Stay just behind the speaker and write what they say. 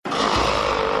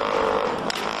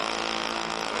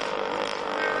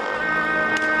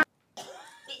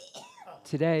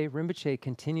Today, Rinpoche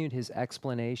continued his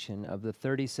explanation of the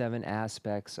 37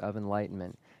 aspects of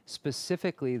enlightenment,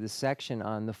 specifically the section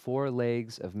on the 4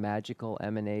 legs of magical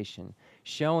emanation,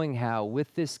 showing how,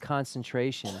 with this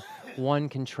concentration, one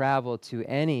can travel to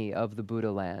any of the Buddha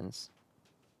lands.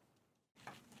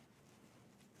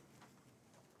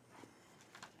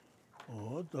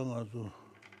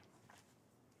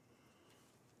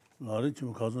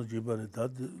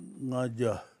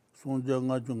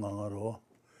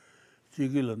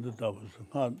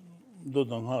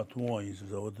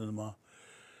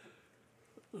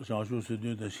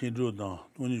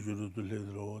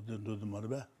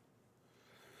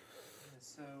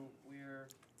 So we're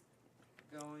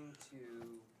going to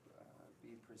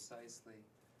be precisely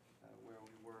where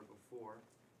we were before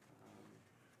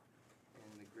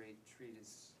in the great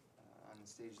treatise on the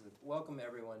stage of the... Welcome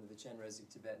everyone to the Chenmo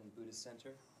Tibetan Buddhist Center.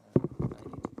 I need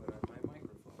to put on my microphone.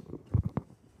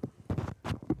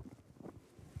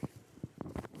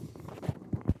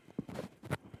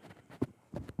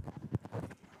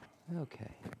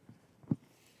 Okay.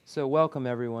 So welcome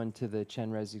everyone to the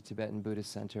Chenmo Tibetan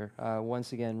Buddhist Center.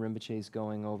 Once again, Rinpoche is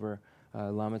going over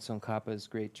Lama Tsongkhapa's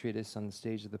great treatise on the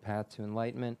stage of the path to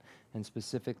enlightenment, and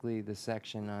specifically the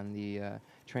section on the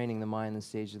training the mind on the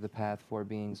stage of the path for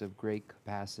beings of great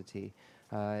capacity.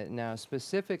 Now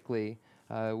specifically,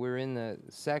 we're in the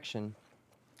section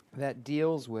that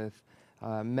deals with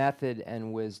method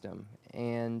and wisdom,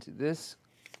 and this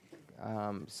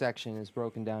section is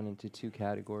broken down into 2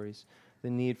 categories: the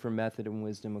need for method and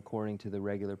wisdom according to the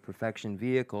regular perfection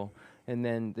vehicle, and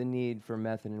then the need for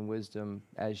method and wisdom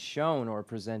as shown or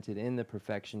presented in the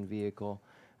perfection vehicle,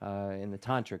 in the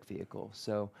tantric vehicle.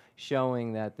 So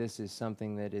showing that this is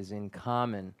something that is in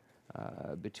common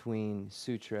between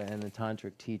sutra and the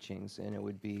tantric teachings, and it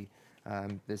would be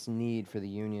this need for the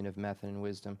union of method and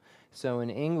wisdom. So in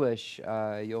English,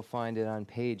 you'll find it on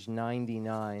page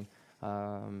 99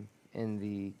 in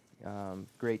the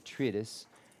great treatise.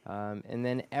 And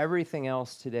then everything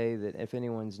else today that if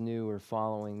anyone's new or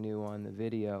following new on the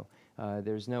video,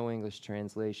 there's no English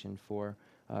translation for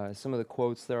some of the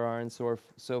quotes there are and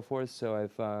so forth. So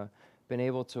I've been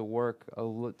able to work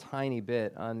a tiny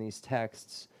bit on these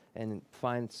texts and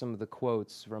find some of the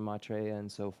quotes from Maitreya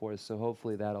and so forth. So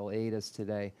hopefully that'll aid us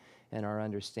today in our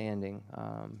understanding.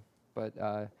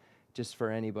 But just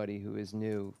for anybody who is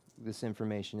new, this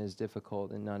information is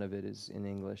difficult and none of it is in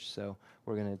English. So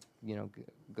we're going to,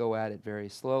 go at it very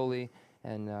slowly,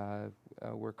 and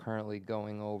we're currently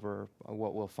going over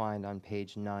what we'll find on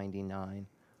page 99.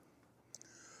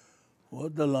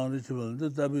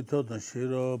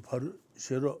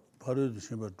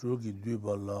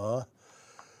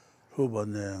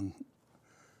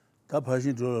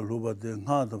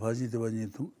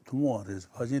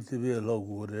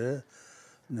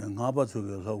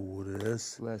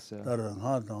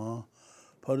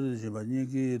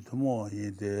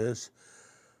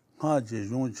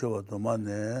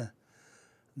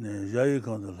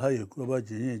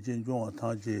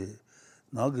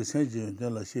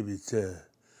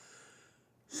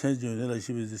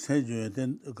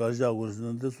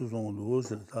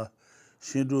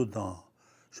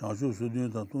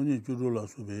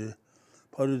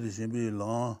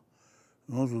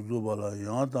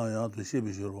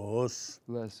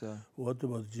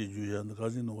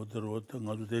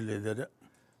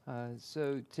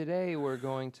 So today we're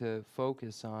going to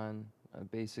focus on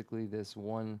basically this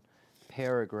one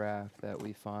paragraph that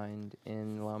we find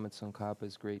in Lama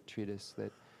Tsongkhapa's great treatise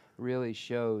that really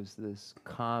shows this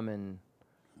common,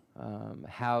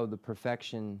 how the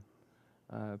perfection,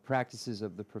 practices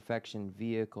of the perfection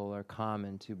vehicle are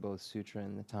common to both sutra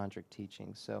and the tantric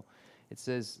teachings. So it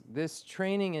says, this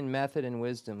training in method and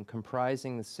wisdom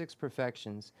comprising the 6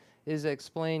 perfections is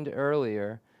explained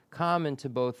earlier, common to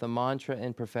both the mantra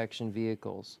and perfection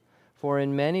vehicles. For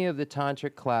in many of the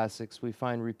tantric classics we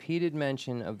find repeated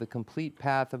mention of the complete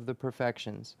path of the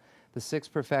perfections, the 6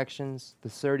 perfections, the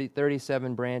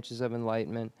 37 branches of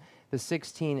enlightenment, the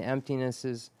 16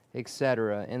 emptinesses,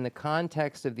 etc., in the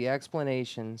context of the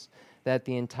explanations that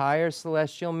the entire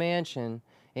celestial mansion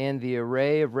and the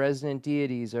array of resident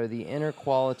deities are the inner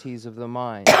qualities of the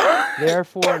mind.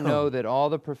 Therefore, know that all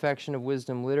the perfection of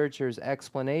wisdom literature's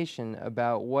explanation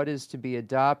about what is to be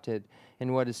adopted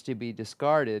and what is to be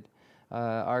discarded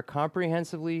are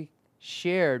comprehensively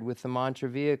shared with the mantra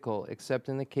vehicle, except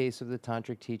in the case of the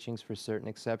tantric teachings for certain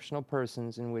exceptional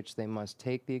persons in which they must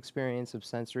take the experience of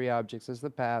sensory objects as the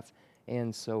path,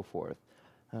 and so forth.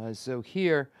 So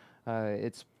here,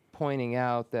 it's pointing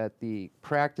out that the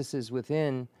practices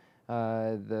within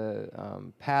the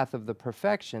path of the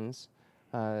perfections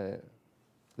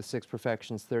the 6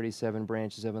 perfections, 37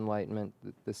 branches of enlightenment,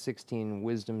 the 16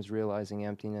 wisdoms realizing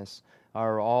emptiness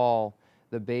are all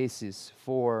the basis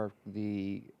for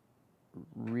the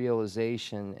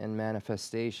realization and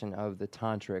manifestation of the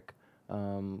tantric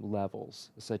levels,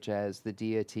 such as the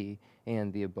deity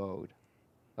and the abode.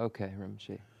 Okay,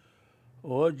 Rinpoche.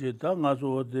 어제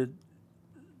당가서 어제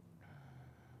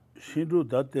신도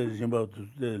다때 심바도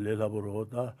레라보로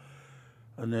다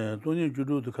안에 돈이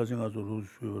주로도 가생가서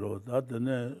루스로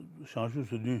다때네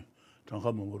상수수니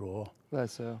장가문으로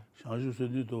That's so.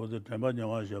 상수수니도 어제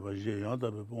대만영화시 바지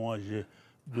양다베 봉화시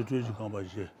두트지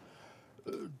강바시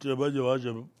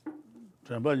대만영화시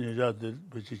대만영자들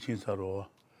베치 친사로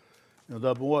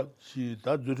양다 봉화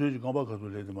시다 두트지 강바 가도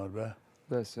레드 말바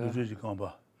That's so. 두트지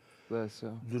강바 That's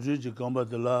so. 두트지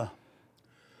강바들라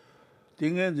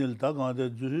띵엔질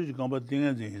다가데 두트지 강바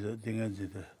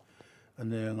띵엔지데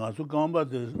안에 가서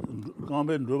강바데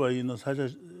강베 로바 있는 사자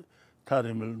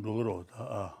타림을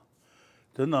로그로다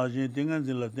전나지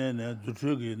띵엔질라 때네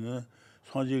두트기는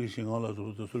상지의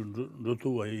신앙라서도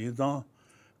로토와의 인상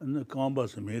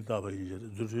강바스 메다바 이제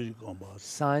두트지 강바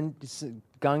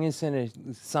강인선의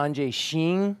산제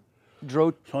신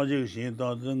드로 상지의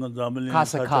신당 자물린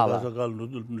카사칼라.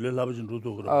 레라버진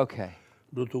로토그로 Okay.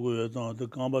 로토고에서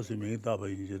강바스 메다바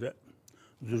이제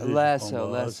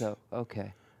Lesso.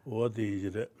 Okay. 어디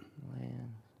이제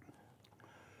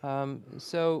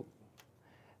So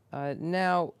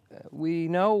now we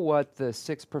know what the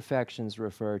 6 perfections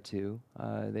refer to.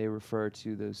 They refer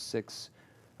to those 6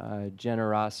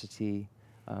 generosity,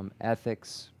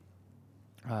 ethics,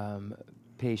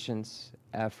 patience,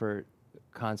 effort,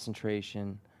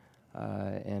 concentration,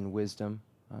 and wisdom.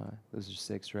 Those are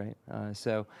 6, right?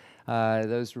 So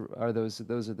those are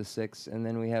the 6, and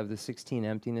then we have the 16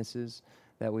 emptinesses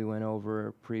that we went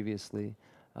over previously.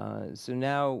 So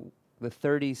now the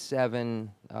 37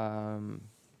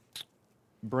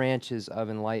 branches of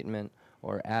enlightenment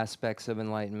or aspects of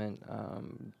enlightenment.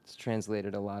 It's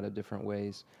translated a lot of different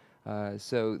ways.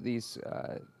 So these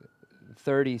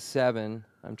 37,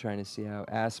 I'm trying to see how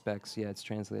aspects, it's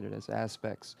translated as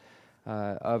aspects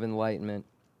of enlightenment.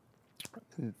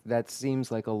 That seems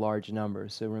like a large number.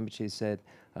 So Rinpoche said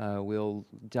we'll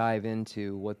dive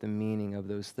into what the meaning of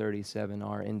those 37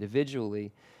 are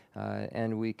individually,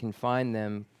 and we can find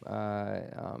them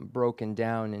broken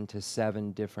down into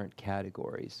 7 different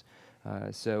categories.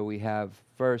 So we have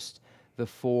first the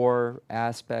 4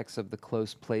 aspects of the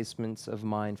close placements of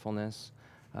mindfulness.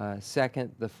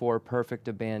 Second, the 4 perfect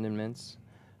abandonments.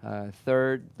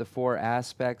 Third, the 4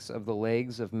 aspects of the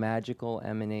legs of magical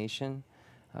emanation.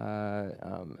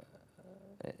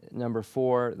 Number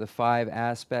 4, the 5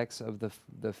 aspects of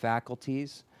the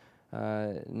faculties.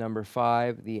 Number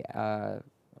 5, the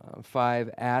 5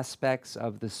 aspects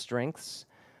of the strengths.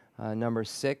 Number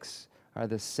 6 are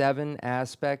the 7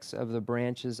 aspects of the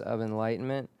branches of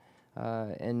enlightenment.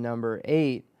 And number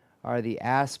 8 are the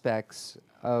aspects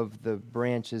of the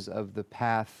branches of the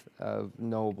path of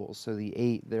nobles. So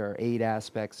there are 8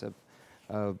 aspects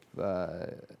of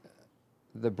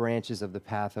the branches of the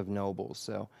path of nobles.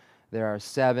 So there are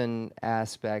 7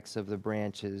 aspects of the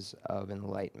branches of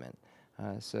enlightenment.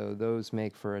 So those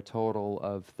make for a total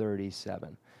of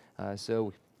 37.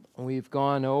 So we've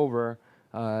gone over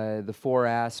the 4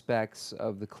 aspects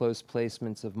of the close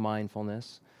placements of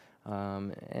mindfulness,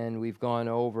 and we've gone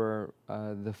over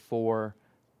the 4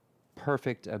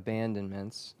 perfect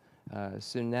abandonments.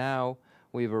 So now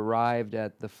we've arrived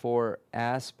at the 4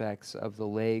 aspects of the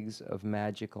legs of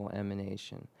magical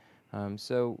emanation.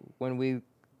 So when we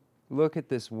look at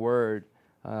this word,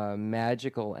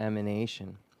 magical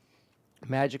emanation,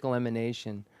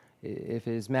 if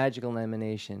it is magical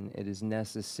emanation, it is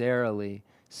necessarily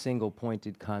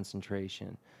single-pointed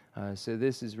concentration. So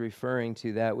this is referring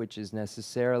to that which is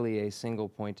necessarily a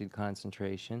single-pointed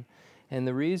concentration. And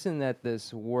the reason that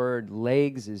this word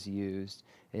legs is used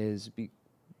is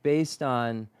based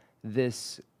on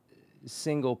this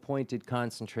single-pointed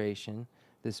concentration,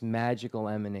 this magical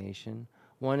emanation.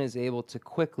 One is able to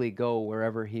quickly go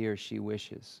wherever he or she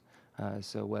wishes.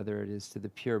 So whether it is to the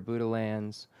pure Buddha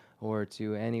lands or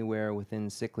to anywhere within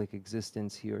cyclic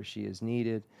existence he or she is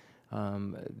needed,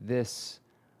 this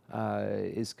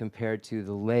is compared to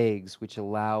the legs which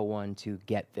allow one to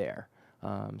get there.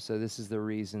 So this is the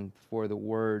reason for the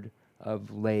word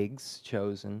of legs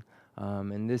chosen,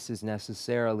 and this is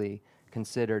necessarily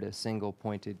considered a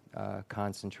single-pointed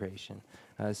concentration.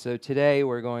 So today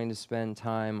we're going to spend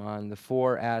time on the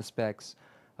 4 aspects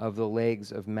of the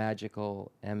legs of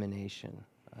magical emanation.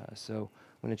 So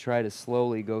I'm going to try to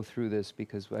slowly go through this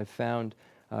because I found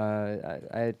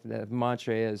the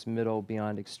mantra is middle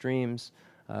beyond extremes.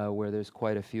 where there's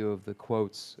quite a few of the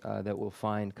quotes that we'll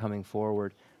find coming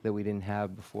forward that we didn't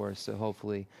have before. So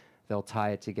hopefully they'll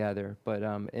tie it together. But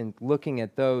in looking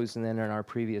at those, and then in our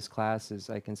previous classes,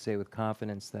 I can say with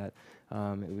confidence that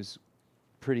it was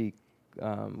pretty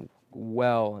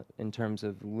well in terms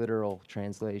of literal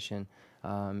translation,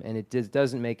 and it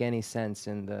doesn't make any sense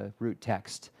in the root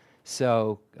text.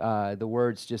 So the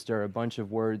words just are a bunch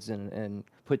of words and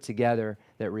put together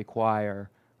that require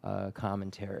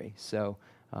commentary. So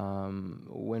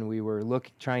when we were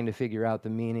trying to figure out the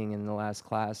meaning in the last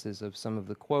classes of some of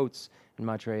the quotes in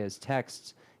Maitreya's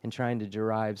texts and trying to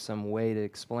derive some way to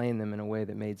explain them in a way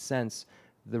that made sense,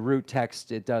 the root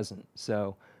text, it doesn't.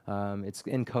 So it's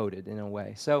encoded in a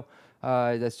way. So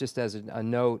that's just as a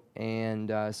note.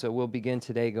 And so we'll begin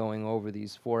today going over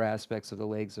these 4 aspects of the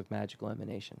legs of magical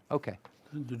emanation. Okay.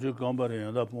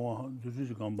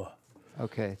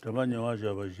 Okay.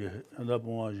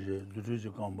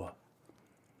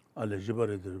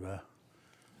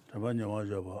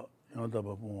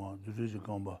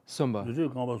 Sumba.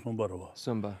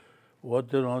 Sumba.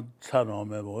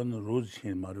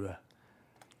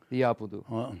 The Yapudu.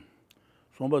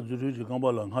 Somba Juju Gamba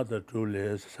Lang had the 2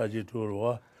 layers, Saji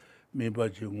Turwa,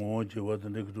 Mibachi Moji, what the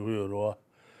next Ruwa.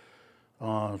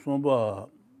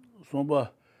 Somba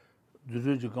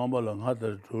Juju Gamba Lang had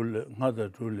the 2 layers,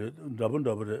 double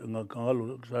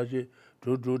Kangalu Saji,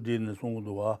 2 din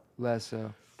Songdua.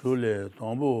 Lesso. 2 layers,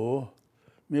 Tombo,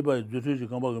 Miba Juju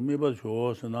Gamba, Miba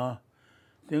Shosana,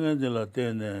 Tinganzilla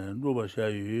Ten, Ruba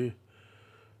Shayu,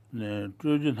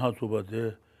 Trujin Hatsuba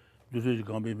de Juju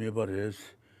Gambi Mibares.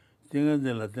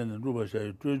 Tinganzilla ten Ruba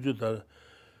Shayu, Trujin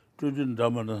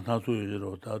Dramana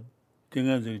Hatsu,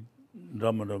 Tinganzi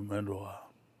Dramana Mendoa.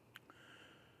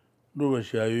 Ruba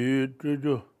Shayu,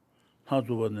 Truju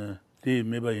Hatsuba, T.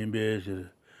 Meba in Besh,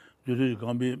 Juju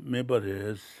Gambi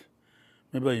Mibares,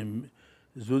 Meba in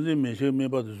Zuzi Meshe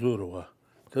Meba the Zurua.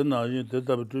 Then I did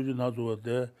Trujin Hatsuba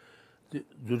there,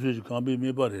 Juju Gambi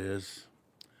Mibares,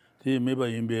 T. Meba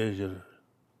in Besh.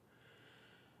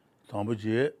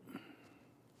 Tambuji.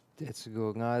 That's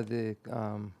go nga the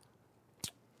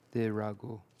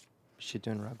ragu,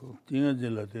 shidun ragu.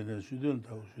 Tinganzilla ten Shudun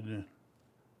Tau Shudun.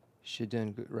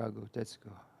 Shidun ragu. That's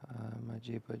go.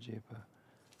 Majepa jepa.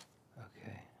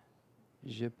 Okay.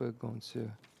 Jepa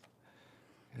gonsu.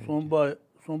 Somba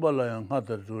Layang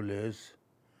Hatter Jules.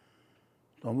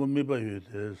 Tombo Miba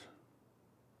Yutes.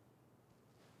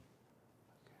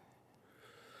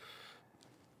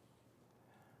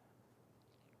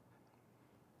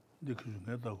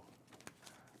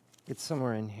 It's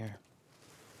somewhere in here.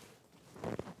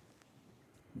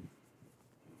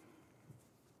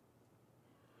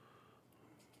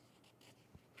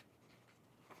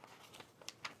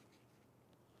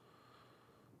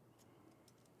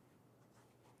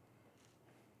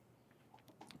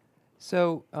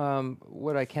 So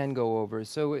what I can go over,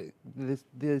 so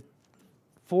the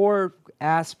 4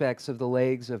 aspects of the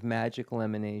legs of magical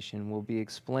emanation will be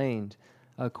explained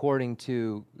according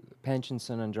to Panchen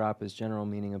Sonandrapa's general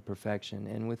meaning of perfection.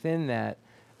 And within that,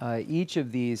 each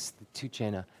of these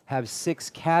tuchena have 6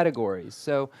 categories.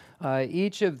 So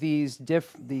each of these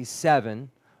 7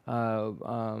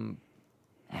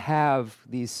 have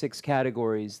these 6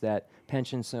 categories that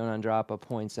Panchen Sonandrapa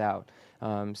points out.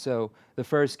 So the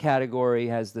first category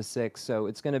has the 6, so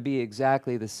it's going to be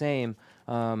exactly the same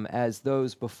as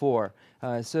those before.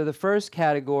 So the first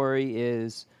category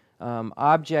is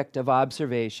object of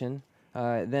observation.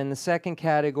 Then the second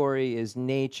category is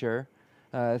nature.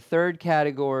 Third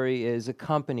category is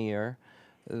accompanier.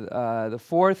 The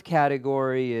fourth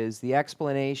category is the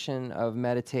explanation of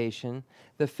meditation.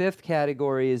 The fifth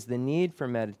category is the need for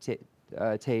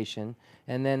meditation.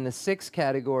 And then the sixth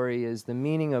category is the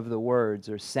meaning of the words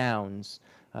or sounds.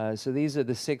 So these are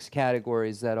the 6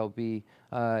 categories that'll be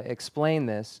explain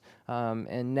this.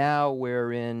 And now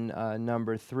we're in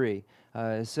number 3.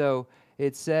 So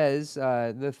it says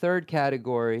the third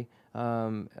category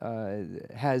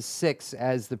has 6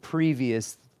 as the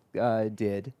previous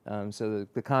did. So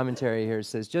the commentary here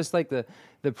says just like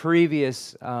the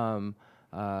previous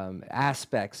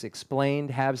aspects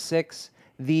explained have 6,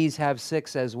 these have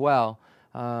 6 as well.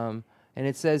 And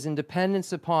it says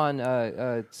independence upon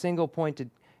a single pointed.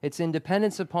 It's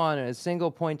independence upon a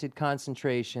single pointed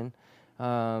concentration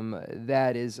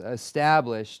that is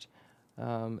established.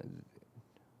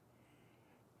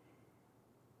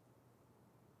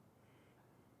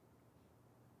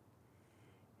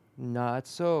 Not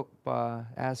so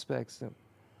aspects of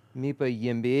mipa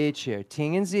yimbe chair.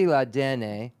 Tingenzi la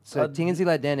dene. So tingenzi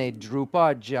la dene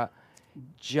drupa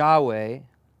jawe.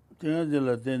 Tingenzi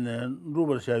la dene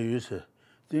ruba sha yuse.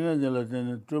 Tingenzi la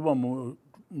dene drupa mu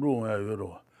루야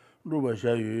요로 루바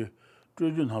샤유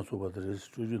조준 하소바들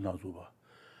조준 하소바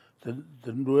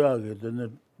된 로야게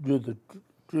되는 저도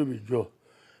주비죠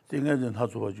땡가진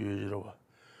하소바 주의로 봐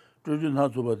조준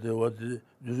하소바데 와디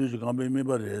주주지 감베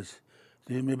미바레스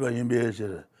데미바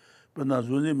임베에서 버나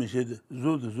존이 미셰드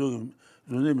조도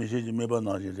존이 미셰지 메바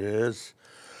나지레스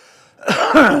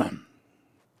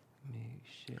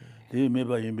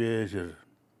데미바 임베에서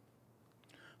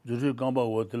주주 감바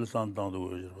호텔 산당도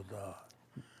오지로다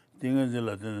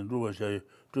땡가진라 되는 루바 샤유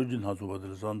조준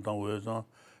하소바들 산당 오여서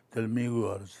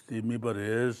텔미고아르스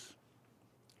데미바레스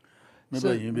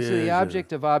So the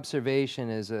object of observation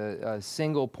is a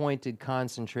single-pointed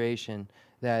concentration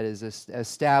that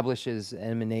establishes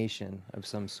emanation of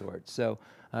some sort. So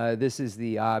this is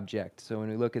the object. So when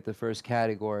we look at the first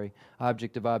category,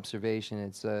 object of observation,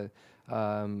 it's an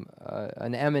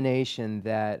emanation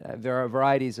that there are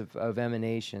varieties of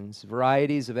emanations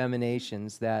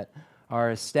that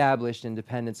are established in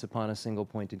dependence upon a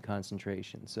single-pointed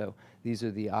concentration. So these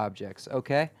are the objects.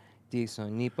 Okay?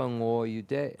 디선 니방오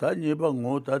유대 다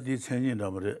니방오 다디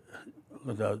천이라버래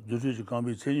그다 주주지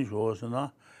감비 천이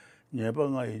좋으서나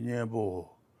니방아이 니보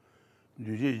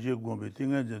주지 이제 공비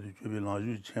띵한데도 주비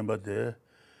나주 쳔바데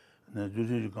네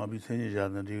주주지 감비 천이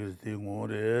자는 이거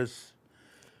띵오레스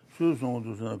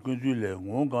수송도서 근줄래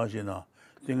원가시나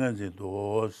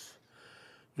띵한데도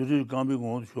주주지 감비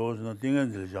공 좋으서나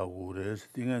띵한데 자고 그래서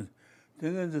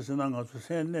띵한데서 나가서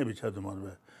샌내비 차도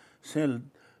말বে 샌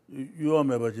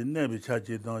요아메바지 내비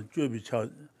차지던 쥐비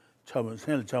차면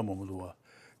생을 차모도와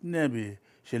내비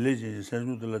실내지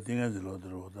생주들라 띵한지로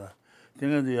들어오다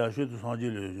띵한지 야슈도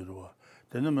상지를 주로와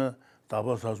되는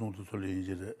다바사송도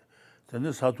솔리지래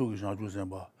되는 사투기 상주선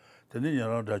봐 되는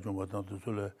여러 다좀 받던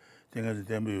솔레 띵한지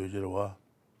때문에 요지로와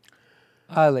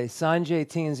Ale Sanjay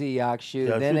Tinzi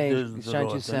Yakshu then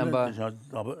Shanchu Semba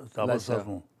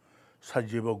다바사송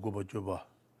사지바 고바줘봐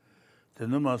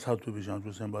되는만 사투비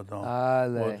상주 선바다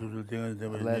와두들 띵한지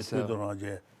때문에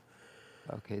내도라제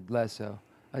Okay, lesso.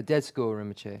 Dead school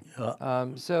Rinpoche.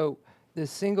 So the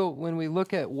single, when we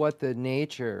look at what the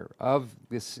nature of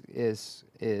this is,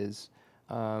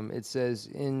 it says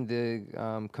in the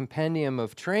compendium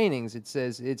of trainings, it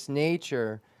says its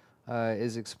nature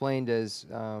is explained as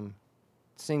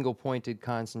single-pointed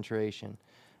concentration.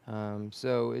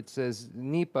 So it says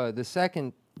Nipa, the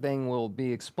second thing will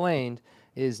be explained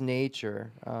is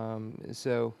nature.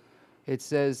 So it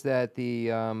says that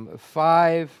the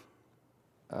 5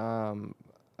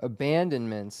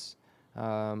 abandonments,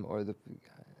 or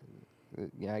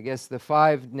I guess the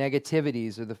 5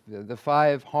 negativities, or the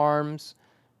 5 harms,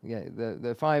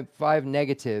 the five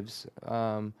negatives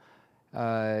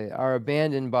are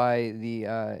abandoned by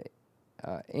the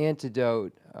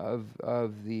antidote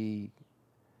of the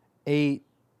 8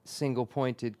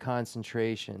 single-pointed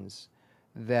concentrations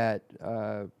that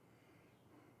the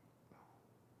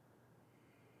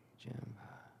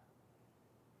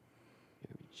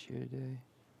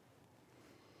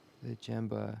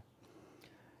Jemba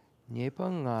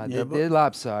Nyepanga, the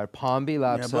Lobsang, Pombi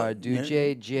Lobsang,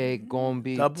 Duje, J,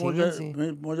 Gombi,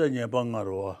 Tenzin. Moja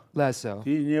Nyepangaro. Lesso.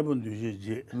 Di Nyepon Duje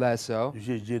J. Lesso.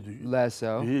 Duje J.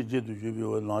 Lesso. Duje J Duje Bi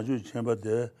Laju Chemba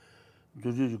de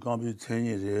Duje Gambi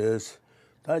Tenyi Res.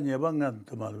 Ta Nyepangan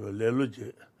Tamarwe Lelu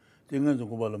J. Tingan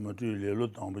Zungubala Matu Lelu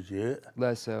Tambu J.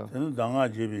 Lesso. Then Danga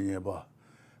J Bi Nyeba.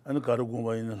 And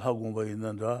Karugumba in Hagumba in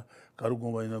the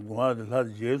Karugumba in the Guma, the Lad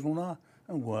Jesuna,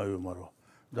 and Gua Yumaro.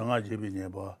 Danga J Bi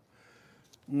Nyeba.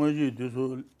 Ngoji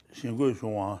dusu Shingo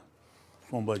Shunwa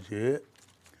Somba J.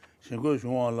 Shingo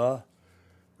Shunwa la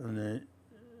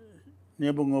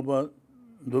Nyebungoba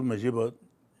do Majiba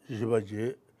Jiba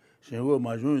J. Shingo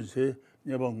Majun se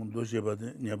Nyebang do Shiba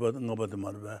Nyeba Ngaba de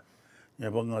Marba.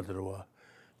 Nyebanga Terwa.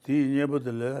 Ti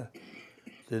Nyebutele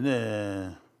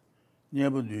Tene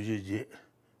Nyebu Duji J.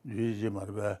 Duji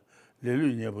Marba.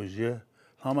 Lelu Nyebu J.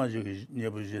 Hamaji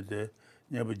Nyebu J de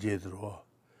Nyebu J Terwa.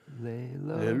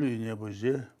 Lelu Nyebu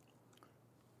J.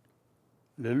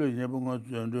 Lelu Nyebu Ngo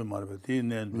Jundu Marba. Ti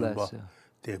Nen Dumba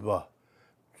Teba.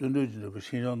 Jundu Jundu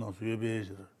Shinjan Nang Suye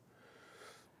Beja.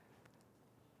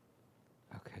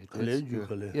 Okay, that's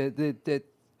good. Yeah, that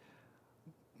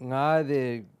nga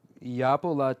de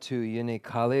yapo la tu yene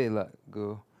kale la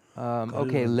go.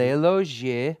 Okay, lelo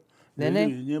je.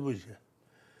 Lelu Nyebu J.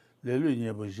 Lelu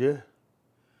Nyebu J.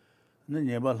 Ne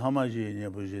Nyeba Hama J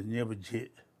Nyebu J. Nyebu J.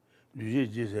 Duje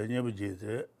J se Nyebu J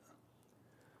de.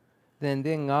 Then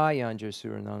de nga yanjer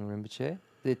suranang Rinpoche.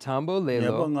 De tambo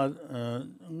lelo.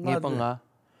 Nyeba nga.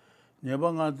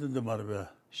 Nyeba nga de marba.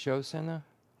 Shosena.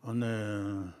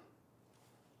 One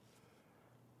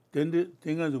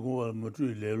Tinga Zuguwa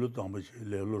Mutu Lelu Tambachi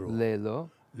Lelu. Lelo.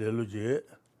 Lelu J.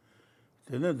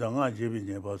 Tene danga jebi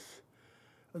nyebas.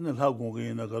 Ane la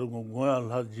gongi na garu gongoya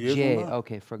la J. jesu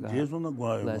Okay, forgot. jesu na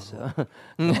goya Less maro.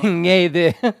 Ngay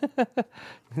de.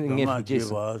 Danga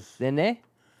jebas. Dene?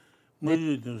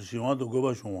 Ngoji tu shiwa to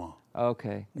goba shwa.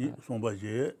 Okay. Ni somba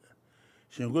je.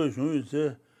 Shingo shun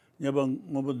se nyeba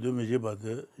ngoba de me jeba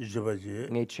de jeba je.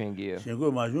 Ngay chingyu.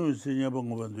 Shingo ma shun se nyeba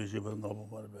ngoba de jeba ngabo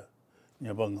marbe.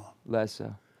 Nyeba nga. Less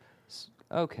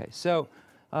Okay, so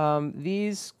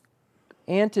these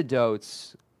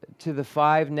antidotes to the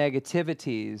 5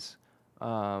 negativities,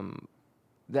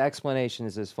 the explanation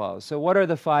is as follows. So what are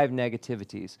the 5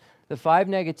 negativities? The 5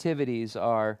 negativities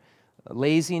are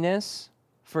laziness,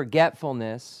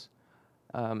 forgetfulness,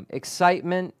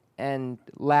 excitement and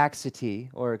laxity,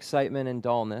 or excitement and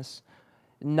dullness,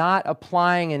 not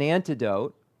applying an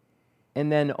antidote, and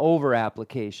then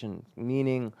over-application,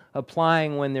 meaning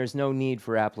applying when there's no need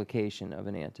for application of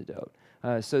an antidote.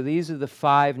 So these are the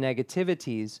 5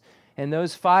 negativities, and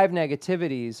those 5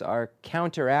 negativities are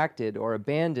counteracted or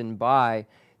abandoned by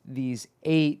these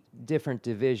 8 different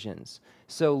divisions.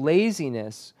 So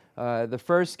laziness, the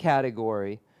first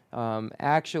category,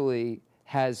 actually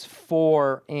has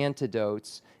 4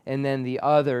 antidotes, and then the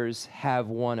others have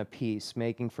 1 apiece,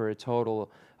 making for a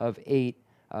total of 8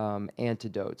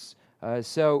 antidotes.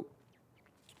 So,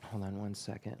 hold on one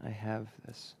second, I have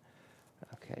this.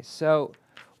 Okay, so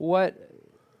what...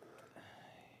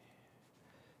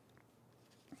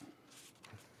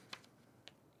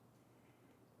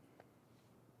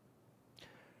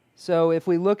 So if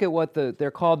we look at what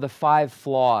they're called the 5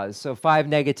 flaws, so 5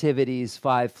 negativities,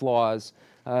 5 flaws.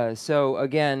 So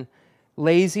again,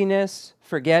 laziness,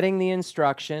 forgetting the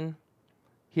instruction.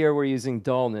 Here we're using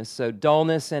dullness. So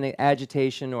dullness and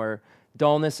agitation, or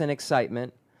dullness and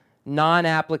excitement,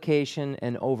 non-application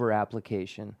and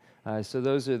over-application. So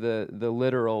those are the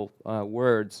literal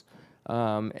words.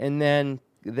 And then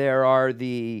there are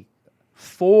the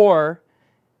 4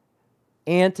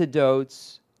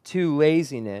 antidotes to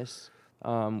laziness,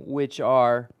 which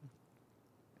are,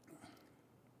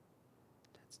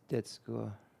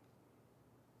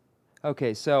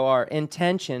 okay, so our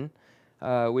intention,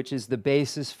 which is the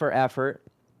basis for effort.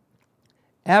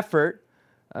 Effort,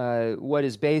 what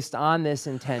is based on this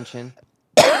intention.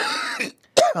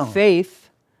 Faith,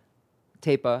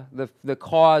 tepa, the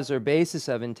cause or basis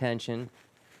of intention.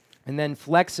 And then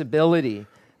flexibility,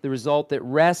 the result that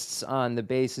rests on the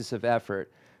basis of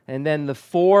effort. And then the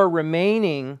 4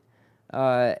 remaining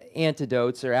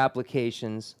antidotes or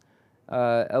applications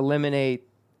eliminate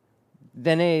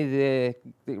dene the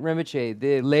Rinpoche,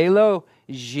 the lelo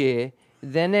je,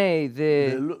 dene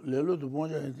the Lelo to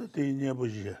bonja te nyebo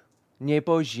je.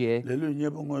 nyepo je, Lelo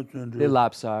nyebo ngo tundu. the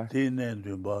lapsar, Te ne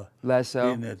dumba.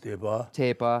 leso, Te ne teba.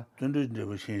 tepa, Tundu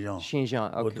nyebo shinjang.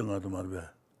 shinjan. Okay. Otenga to marbe.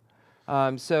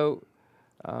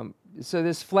 So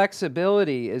this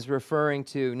flexibility is referring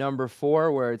to number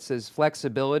 4, where it says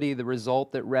flexibility, the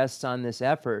result that rests on this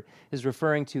effort, is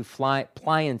referring to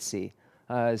pliancy.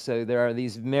 So there are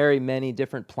these very many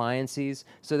different pliancies.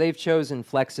 So they've chosen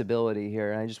flexibility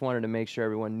here, and I just wanted to make sure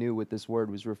everyone knew what this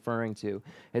word was referring to.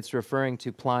 It's referring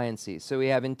to pliancy. So we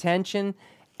have intention,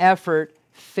 effort,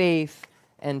 faith,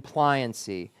 and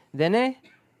pliancy. Dene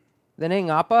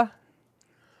ngapa?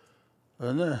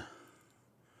 Ane.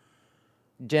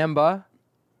 Jemba.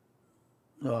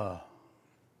 Ah.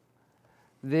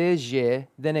 The je,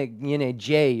 dene yene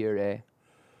je yure.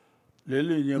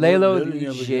 Lelo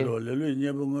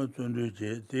nyebo ngo tundu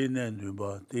je. Te ne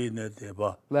dumba. Te ne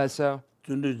teba. Leso.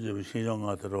 Tundu nyebo shinjang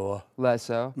nga tarawa.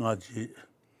 Leso. Nga ji.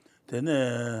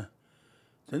 Tene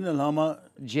lama.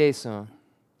 Jason.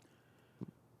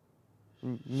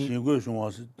 Shingwe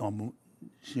shungwa si tambu.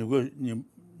 Shingwe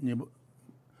nyebo.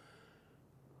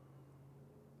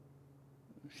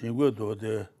 Shingwe do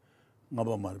de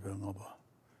ngaba marbe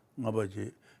ngaba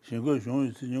je. Shingwe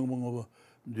shungwa si nyebo ngaba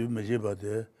du meje ba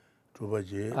de chuba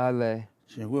je. Ale.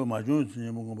 Shingwe ma shungwa si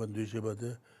nyebo ngaba du sheba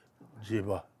de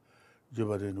jeba.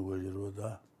 Jeba de nuwa jiro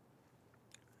da.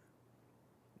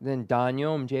 Then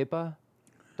Danyom Jepa?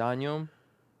 Danyom?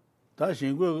 Da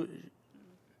shingwe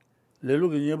lelu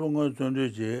ki nyebo ngo tundu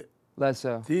je.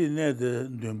 Leso. Ti ne de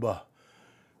dumba.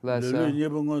 Leso. Lelu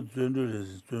nyebo ngo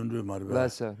tundu marbe.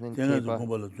 Leso. Then Tenga Kepa.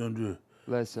 zukumba la tundu.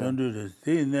 Leso. Tundu res.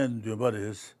 Ti ne dumba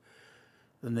res.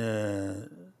 Ne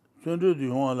tundu du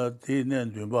yuwa la ti ne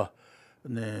dumba.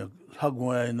 Ne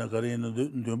lagwa ina kari ina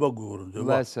dumba guguru.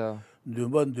 Leso.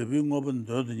 Dumba dubi ngoban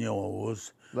dundu nyewa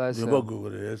wos. Leso. Dumba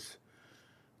guguru res.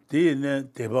 Ti ne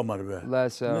teba marbe.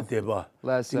 Leso. Ne teba.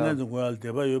 Leso. Tinga zukumba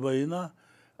teba yoba ina.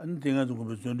 An tinga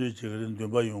zukumba tundu chigirin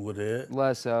dumba yungure.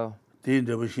 Leso. Ti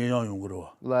ndeba shinyang yunguru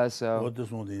wa. Leso. Oda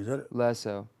song di sar.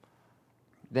 Leso.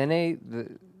 Then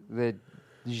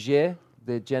Je,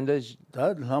 the gender.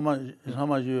 다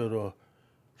lama jiro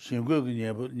shingwe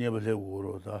nyeba le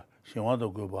wuro da shingwa da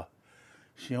goba.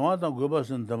 Shingwa da goba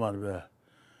sin damar be.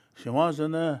 Shingwa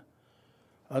sin ane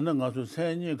nga su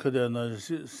sen kade na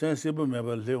sen sibu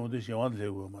meba le wundu shingwa da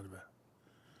le go mar be.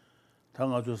 Ta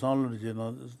nga su sanlu ji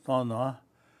na ta na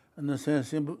ane sen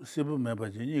sibu meba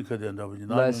ji ni kade na bu ji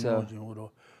na nyong ji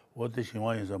wuro wote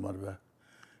shingwa yin sa mar be.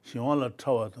 Shingwa la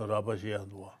chawa da raba shi yan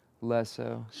duwa. Less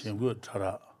so. Shingwe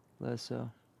chara. Less so.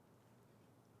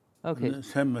 Okay.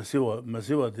 Sen masiwa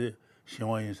de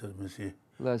shingwa yin sa masi.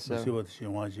 Less so. Masiwa de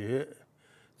shingwa ji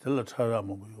tela chara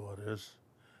mo yo res.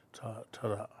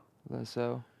 Chara. Less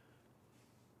so.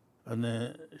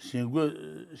 ane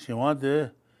shingwa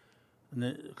de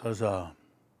ne kaza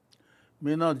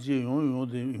mena ji yong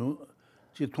de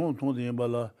ji tong de ba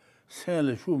la sen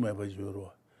le shu me ba ji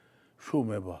ro shu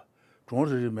me ba zhong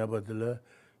zhi me ba de le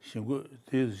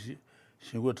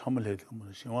shingwa cham le de mo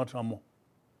shingwa cham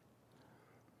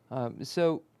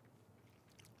So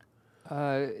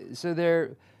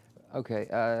there, okay.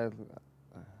 All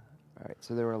right.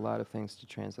 So there were a lot of things to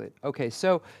translate. Okay.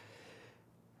 So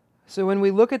when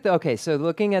we look at so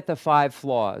looking at the 5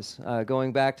 flaws,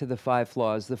 going back to the 5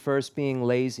 flaws, the first being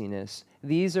laziness,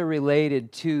 these are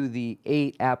related to the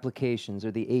 8 applications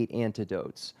or the 8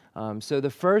 antidotes. So the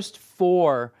first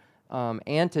 4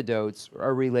 antidotes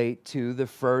relate to the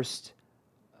first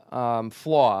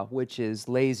flaw, which is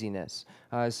laziness.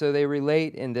 So they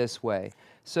relate in this way.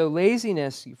 So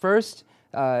laziness, first,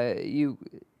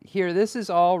 this is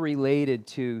all related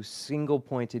to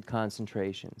single-pointed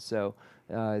concentration. So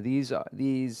these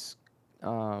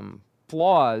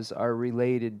flaws are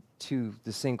related to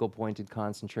the single-pointed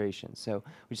concentration. So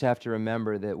we just have to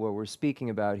remember that what we're speaking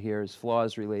about here is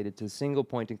flaws related to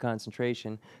single-pointed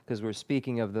concentration because we're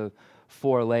speaking of the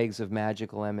 4 legs of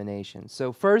magical emanation.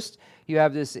 So first, you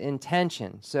have this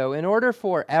intention. So in order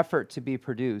for effort to be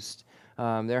produced,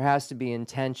 there has to be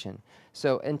intention.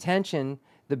 So intention,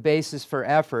 the basis for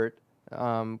effort,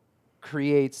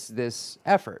 creates this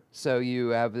effort. So you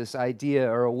have this idea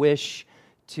or a wish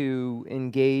to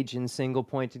engage in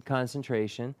single-pointed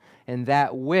concentration, and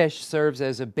that wish serves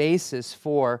as a basis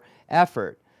for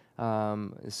effort.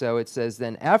 So it says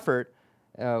then effort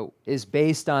is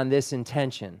based on this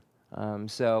intention.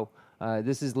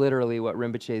 This is literally what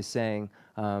Rinpoche is saying.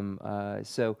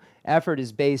 So effort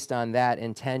is based on that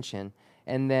intention.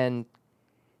 And then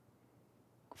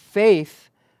faith,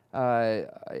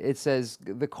 it says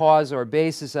the cause or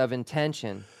basis of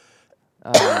intention.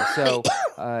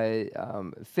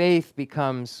 Faith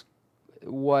becomes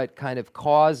what kind of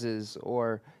causes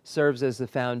or serves as the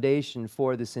foundation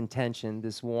for this intention,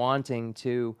 this wanting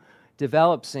to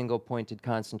develop single-pointed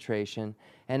concentration.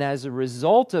 And as a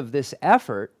result of this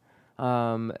effort,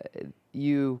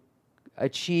 you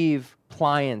achieve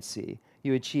pliancy.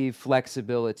 You achieve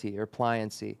flexibility or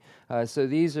pliancy. So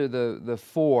these are the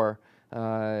 4,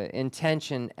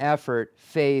 intention, effort,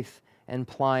 faith, and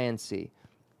pliancy.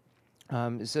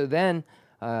 So then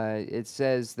it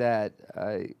says that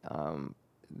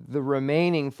the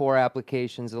remaining 4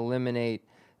 applications eliminate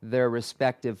their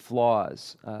respective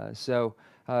flaws.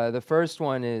 The first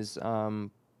one is to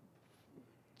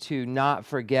not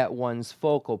forget one's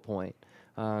focal point.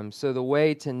 So the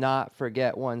way to not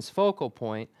forget one's focal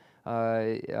point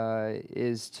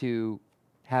is to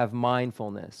have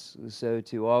mindfulness. So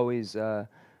to always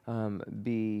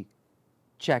be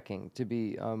checking, to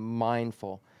be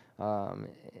mindful.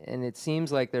 And it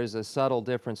seems like there's a subtle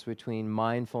difference between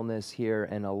mindfulness here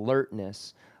and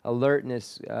alertness.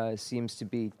 Alertness seems to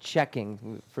be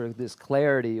checking for this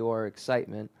clarity or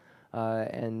excitement,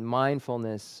 and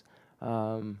mindfulness,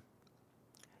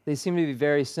 they seem to be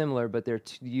very similar, but they're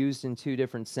used in 2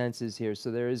 different senses here. So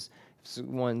there is, if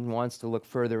one wants to look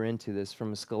further into this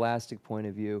from a scholastic point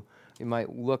of view, you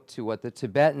might look to what the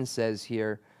Tibetan says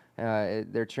here.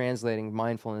 They're translating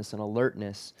mindfulness and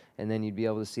alertness, and then you'd be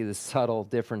able to see the subtle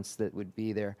difference that would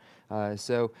be there.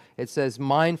 So it says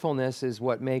mindfulness is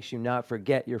what makes you not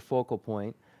forget your focal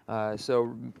point.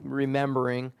 So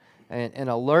remembering and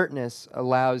alertness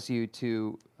allows you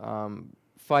to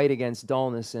fight against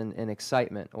dullness and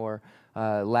excitement, or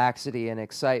laxity and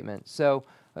excitement. So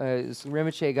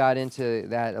Rinpoche got into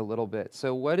that a little bit.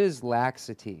 So what is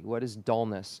laxity? What is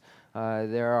dullness?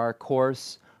 There are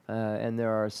coarse and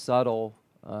there are subtle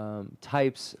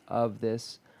types of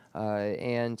this.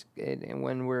 And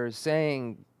when we're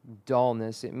saying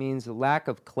dullness, it means a lack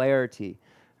of clarity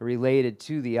related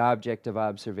to the object of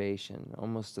observation,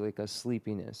 almost like a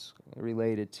sleepiness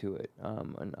related to it,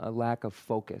 a lack of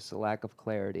focus, a lack of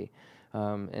clarity.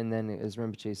 And then, as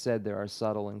Rinpoche said, there are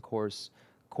subtle and coarse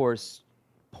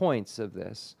points of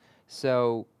this.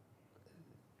 So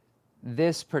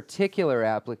this particular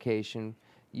application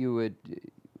you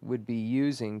would be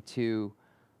using to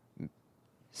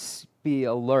be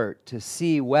alert, to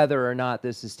see whether or not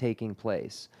this is taking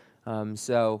place.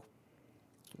 So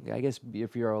I guess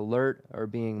if you're alert or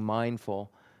being mindful,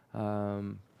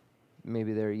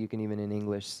 maybe there you can even in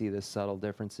English see the subtle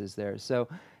differences there. So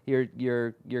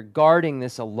you're guarding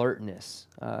this alertness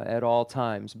at all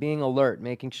times, being alert,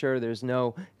 making sure there's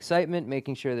no excitement,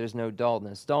 making sure there's no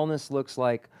dullness. Dullness looks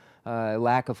like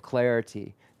lack of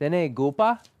clarity. Dene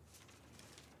gupa?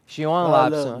 Shiwan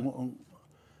lapsa.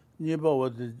 Nyeba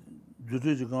what the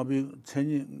Juju Gambi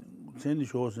Chenny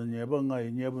shows and Nyeba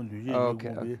Ngai Nyeba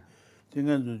Duji,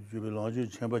 Tingan to be larger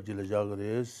chamber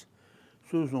Jilajagares,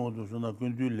 Susan to Suna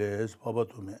Kundules, Papa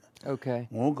to me. Okay.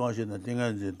 One conscious and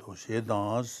Tingan to She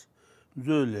dance,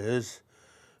 Zules,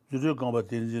 Juju Gamba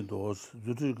Tenzin dos,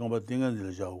 Juju Gamba Tingan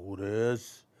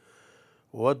Jilajagures.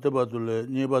 What about the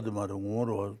Nyeba the Maran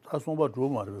or Tasumba True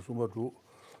Mara, Sumba True,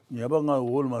 Nyeba Ngai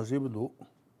all massive do.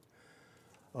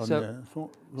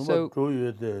 So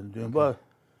true then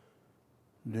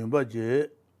Dumba J,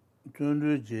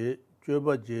 Tundu J,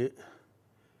 Juba J,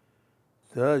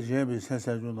 there are Jamie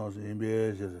Sensations in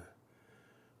BS.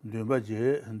 Dumba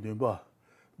J and Dumba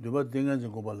Dingans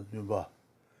and Gobal Dumba,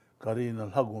 Karina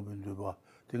Lagum in Duba,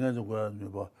 Dingans and Gua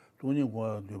Duba, Tony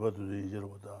Gua Duba to the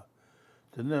Injera.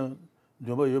 Then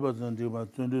Dumba Yubas and Duba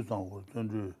Tundu Song,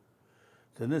 Tundu.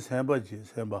 Then it's Samba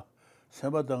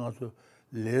Tangasu.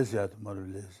 Les at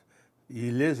Marules.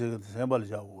 He lays at Sambal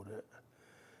Javore.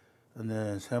 And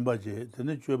then Sambaji, the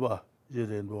Nichuba,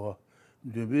 Jerendo,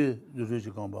 Dubi,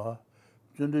 Durijikamba,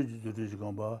 Jundu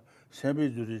Durijikamba, Sambi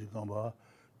Durijikamba,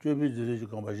 Jubi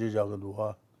Durijikamba,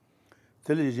 Jagandua.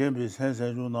 Telegembi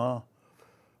Sansajuna,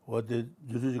 what the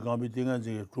Durijikambi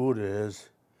Dinganzi Tours,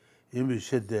 Imbi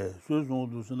Shede, Susan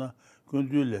Dusuna,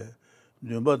 Kundule,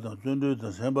 Dumbadan, Jundu,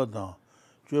 the Sambadan,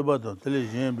 Jubadan,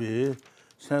 Telegembi.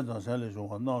 What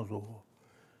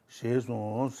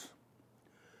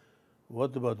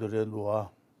about the Rendois?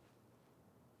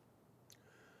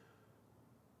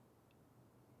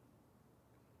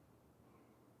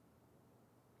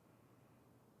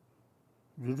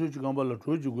 Juju Gamba, la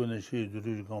Truju Gunashi,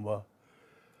 Juju Gamba,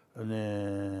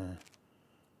 and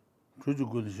Truju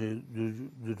Gunashi,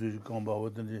 Juju Gamba,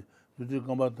 what the Juju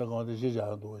Gamba, the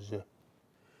Jija does.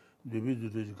 Debi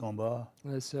Juju Gamba,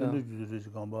 Juju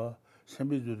Gamba.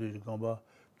 Sembi Juju Gamba,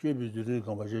 Jubi Juju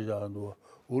Gamba Jija and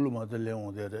Uluma de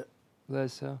Leon there.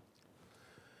 That's so.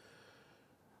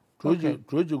 Truju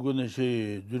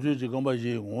Gunashi, Juju Gamba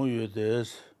Ji, one year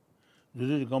this,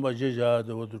 Juju Gamba Jija,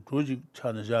 the what the Truju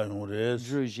Chanaja on res.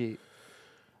 Druji.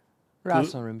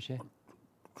 Rasan Rimshe.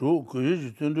 True,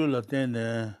 Kuji Tundu Latin,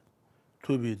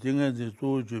 to be Dingan the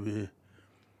two Jubi,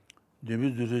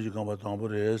 Debi Juju Gamba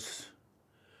Tambores,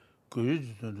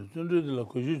 Kuji Tundu de la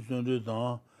Kuji Tundu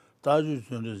down. Taju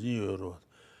Tundu Euro.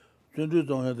 Tundu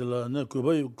Dong had the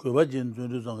Kubajin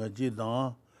Tundu Dong at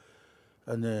Jidan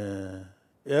and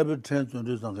every 10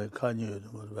 Tundu Dong at Kanye.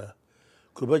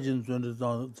 Kubajin Tundu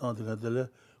Dong Santikatele,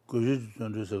 Kuji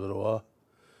Tundu Sagrawa.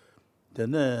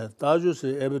 Then Taju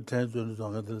say every 10 Tundu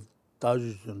Dong at the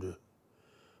Taju Tundu.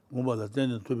 Mumba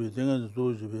attended to be thinking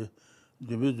to be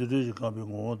the Bidriji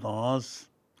coming on dance.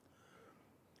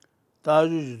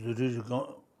 Taju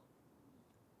Dudriji.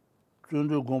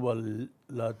 Tundu Gomba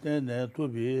Latin to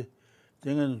be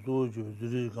Tingan Soju,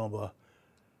 Juji Gamba,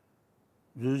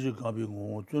 Juji Gambi,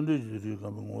 Tundu Juji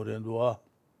Gambi, Rendua.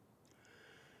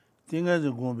 Tingan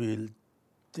Gumbi,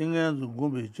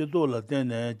 Chito Latin,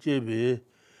 JB,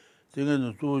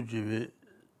 Tingan Soju,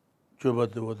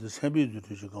 Chobate was the Sambi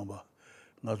Juji Gamba,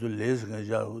 not to lace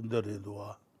Ganja under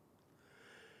Rendua.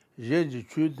 Jenji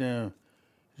Chu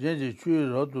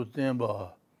Rotu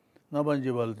Temba.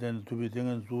 Nabanjibal then to be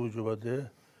thinking to Jubate,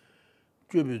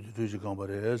 Jubi to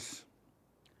Gambares.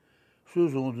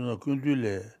 Susan to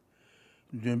Kundule,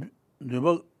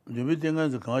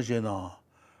 Dubitingan the Kanshena,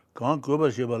 Kan Kuba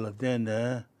Shibala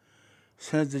then,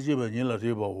 Sensitive Nila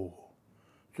Ribo.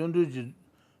 Tundu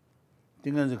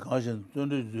Tingan the Kanshan,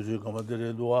 Tundu to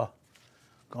Gamadere Dua,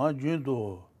 Kan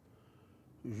Junto,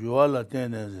 Juala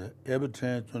Tenes, every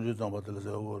train Tundu Tambatala,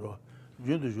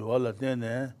 Junto Juala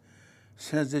Tene.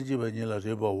 Sensitive Nila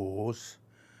Riba was.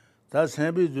 That's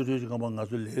Sambi Juju Gamba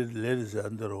to ladies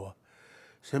under.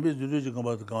 Sambi Juju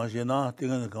Gamba the Ganshina,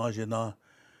 Tingan the Ganshina,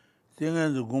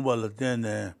 Tingan the Gumba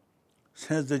Latene,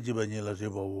 Sensitive Nila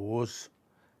Riba was.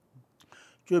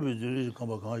 Jubi Juju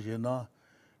Gamba Ganshina,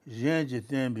 Jenji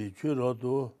Tembi,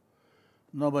 Churoto,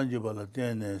 Nabanjiba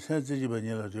Latene, Sensitive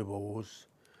Nila Riba was.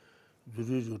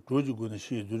 Juju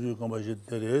Gunashi, Juju Gamba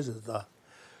Teresa,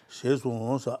 Shesu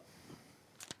Onsa.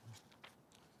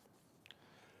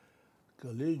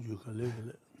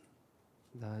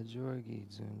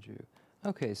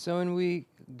 Okay, so when we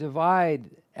divide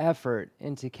effort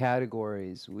into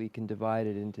categories, we can divide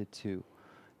it into two.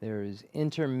 There is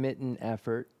intermittent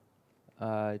effort,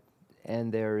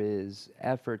 and there is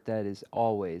effort that is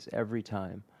always, every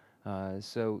time.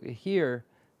 So here,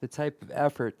 the type of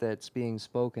effort that's being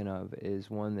spoken of is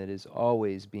one that is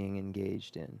always being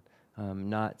engaged in,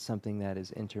 not something that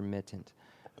is intermittent.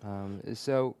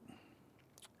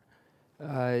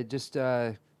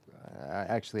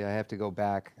 Actually, I have to go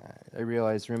back. I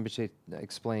realized Rinpoche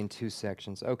explained two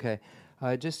sections. Okay,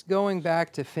 just going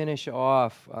back to finish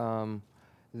off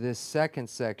this second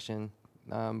section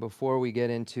before we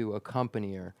get into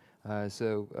accompanier.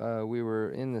 We were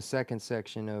in the second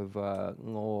section of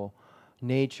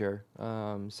nature.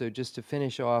 So just to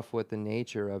finish off what the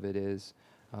nature of it is,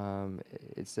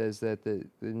 it says that the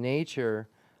nature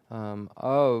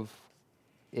of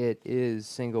it is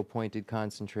single-pointed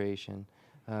concentration.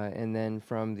 And then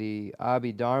from the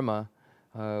Abhidharma,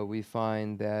 we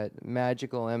find that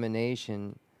magical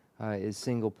emanation is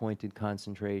single-pointed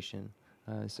concentration.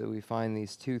 So we find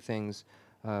these two things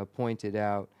pointed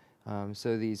out.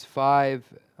 So these five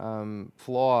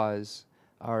flaws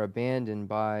are abandoned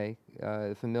by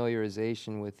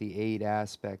familiarization with the 8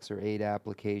 aspects or 8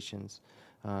 applications.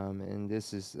 And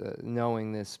this is,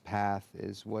 knowing this path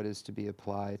is what is to be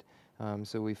applied.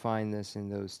 So we find this in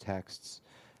those texts.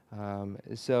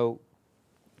 Rinpoche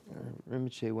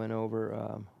went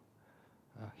over,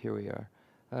 here we are.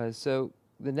 So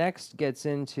the next gets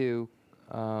into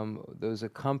those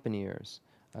accompaniers.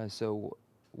 So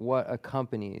what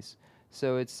accompanies?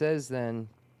 So it says then,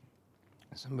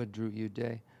 so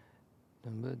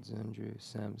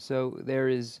there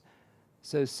is,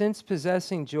 so since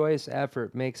possessing joyous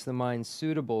effort makes the mind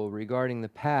suitable regarding the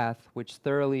path which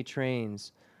thoroughly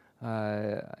trains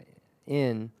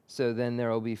so then there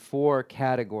will be 4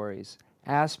 categories: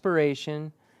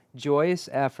 aspiration, joyous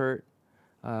effort,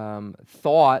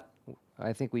 thought,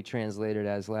 I think we translated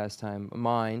as last time,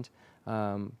 mind.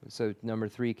 So number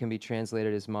 3 can be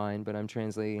translated as mind, but I'm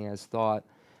translating as thought.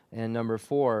 And number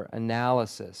 4,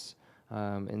 analysis.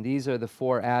 And these are the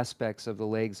 4 aspects of the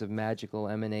legs of magical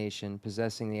emanation,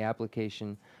 possessing the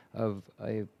application of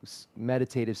a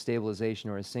meditative stabilization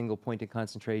or a single-pointed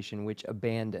concentration which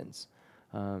abandons.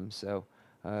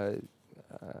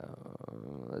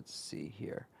 Let's see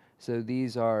here. So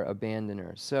these are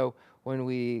abandoners. So when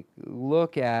we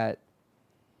look at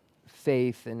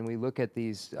faith and we look at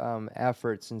these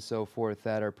efforts and so forth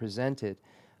that are presented,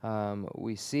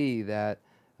 we see that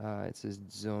it says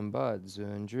Zumba,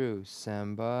 Zundru,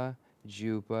 Samba,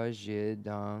 Jupa,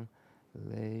 Jidang,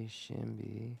 Le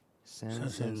Shimbi, Sen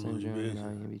Sen Senjun,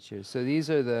 Nanyabichir. So these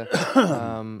are the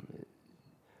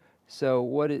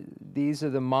these are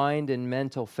the mind and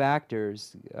mental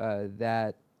factors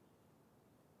that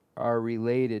are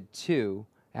related to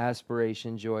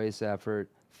aspiration, joyous effort,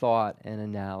 thought, and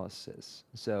analysis.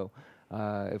 So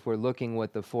if we're looking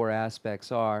what the 4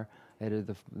 aspects are, it are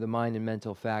the mind and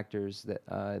mental factors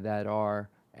that are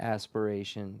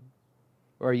aspiration,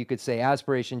 or you could say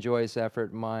aspiration, joyous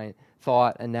effort, mind,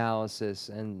 thought, analysis,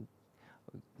 and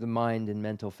the mind and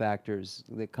mental factors,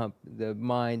 the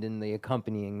mind and the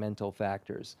accompanying mental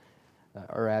factors,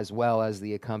 or as well as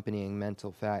the accompanying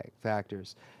mental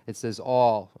factors. It says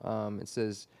all. It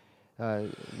says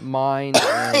mind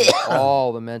and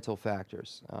all the mental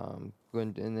factors.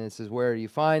 And it says, where do you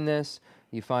find this?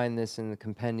 You find this in the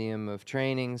compendium of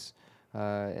trainings.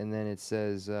 And then it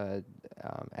says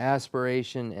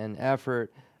aspiration and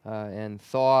effort and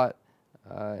thought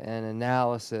and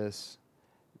analysis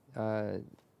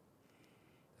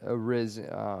arisen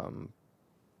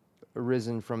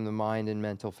from the mind and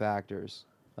mental factors.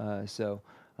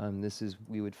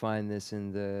 We would find this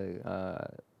in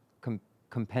the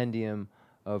compendium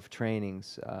of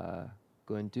trainings,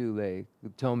 Gundule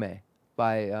Tome,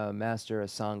 by Master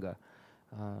Asanga.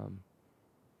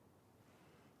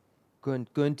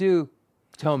 Gundu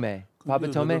Tome. Papa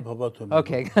Tome?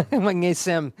 Okay.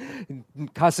 Ngesem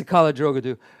Kasakala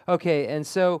Drogadu. Okay, and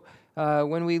so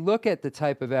when we look at the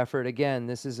type of effort, again,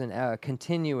 this is a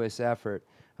continuous effort.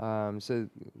 So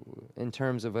in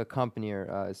terms of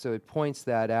accompanier, so it points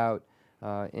that out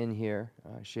in here.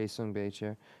 Shesung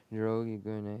Becher, Drogi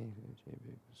Gune,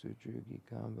 Sutrugi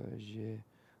Kamba Je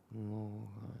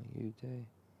Yute.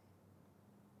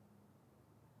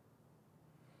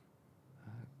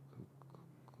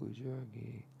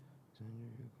 Kujogi.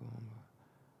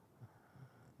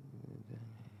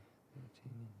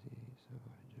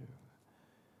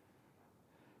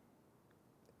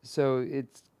 So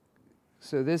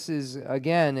this is,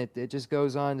 again, it just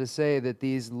goes on to say that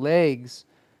these legs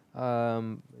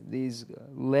these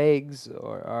legs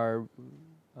are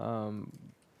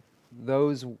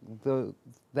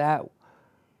that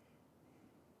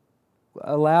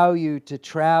allow you to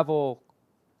travel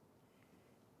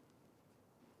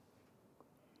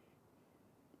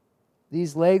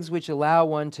these legs which allow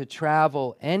one to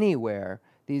travel anywhere,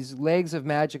 these legs of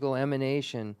magical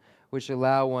emanation which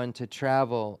allow one to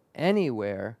travel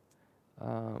anywhere,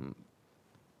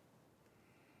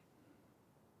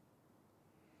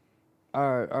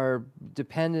 are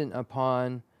dependent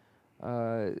upon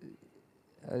a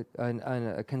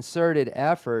concerted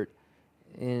effort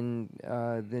in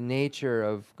the nature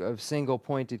of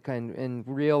single-pointed in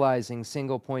realizing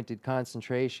single-pointed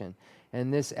concentration.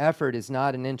 And this effort is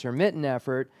not an intermittent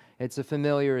effort, it's a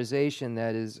familiarization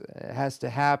that has to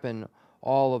happen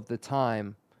all of the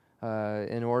time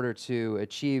in order to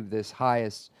achieve this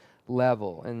highest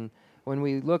level. And when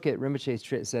we look at,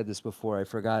 Rinpoche said this before, I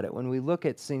forgot it, when we look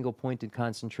at single-pointed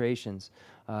concentrations,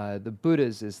 the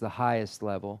Buddhas is the highest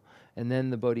level, and then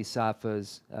the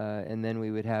Bodhisattvas, and then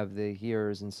we would have the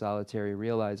hearers and solitary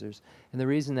realizers. And the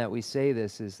reason that we say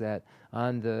this is that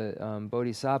on the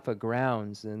Bodhisattva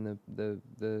grounds, and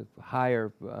the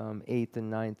higher 8th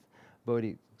and 9th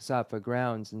Bodhisattva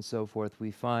grounds and so forth,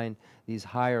 we find these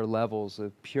higher levels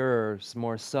of pure,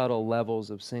 more subtle levels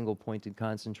of single-pointed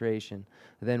concentration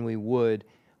than we would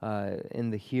in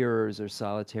the hearers or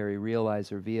solitary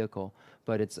realizer vehicle.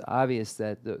 But it's obvious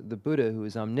that the Buddha, who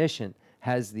is omniscient,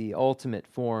 has the ultimate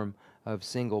form of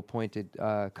single-pointed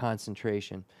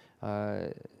concentration.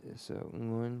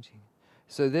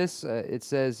 So this, it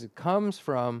says, it comes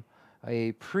from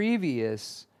a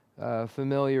previous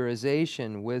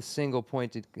familiarization with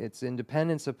single-pointed, it's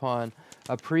independence upon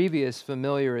a previous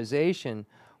familiarization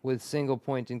with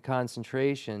single-pointed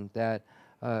concentration that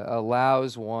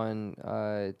allows one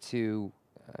to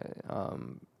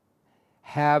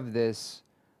have this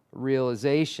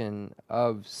realization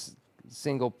of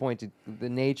single-pointed, the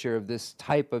nature of this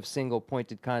type of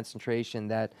single-pointed concentration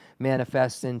that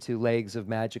manifests into legs of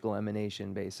magical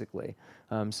emanation, basically.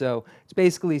 So it's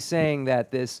basically saying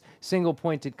that this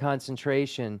single-pointed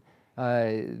concentration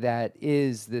that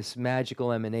is this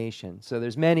magical emanation. So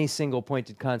there's many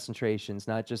single-pointed concentrations,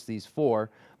 not just these four,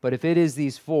 but if it is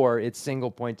these four, it's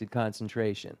single-pointed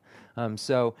concentration.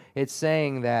 So it's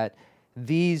saying that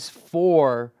these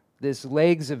four, this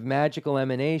legs of magical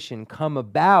emanation, come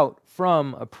about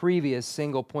from a previous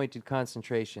single-pointed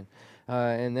concentration.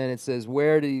 And then it says,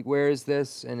 where is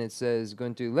this? And it says,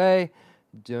 Guntu Le,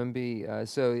 Dumbi.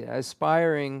 So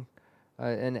aspiring,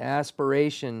 an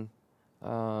aspiration,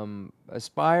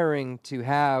 aspiring to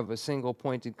have a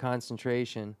single-pointed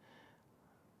concentration.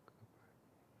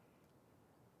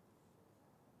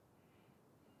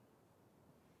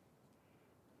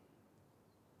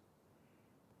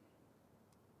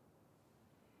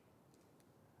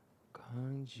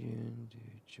 Kanjun du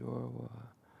Jorwa.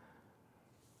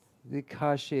 The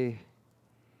Kashi.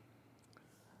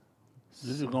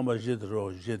 This is going by jet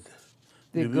row, jet.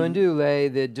 The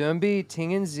Gundule, the Dumbi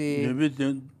Tingenzi,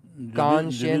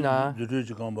 Ganshina. The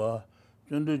Ridge Gamba,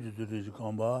 Jundu Ridge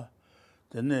Gamba,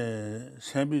 then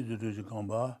Sambi the Ridge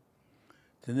Gamba,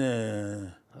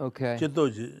 then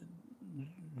Jetoji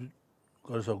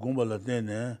Corsa Gumba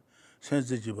Latene,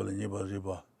 Sensible and Niba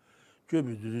Riba,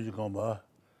 Jubi the Ridge Gamba.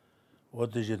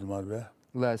 What is it, Marbe?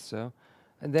 Less so.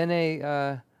 And then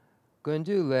a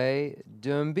Gundule,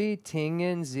 Dumbi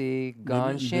Tingenzi,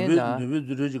 Ganshina.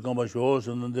 The Ridge Gamba shows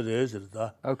and the rest.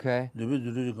 Okay. The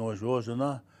Ridge Gamba shows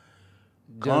and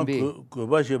Dumbi.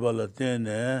 Kubashiba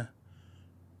Latene,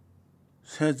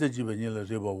 Sensible Nila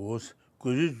Riba was,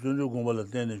 Kuji Jundu Gumba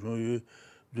Latene, show you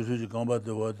the Ridge Gamba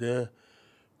the water,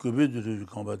 Kubi the Ridge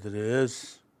Gamba the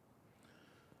rest.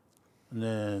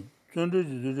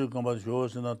 Jundu Gamba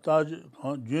shows and a Taj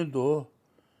Jundu,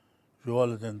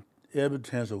 Joalatin, every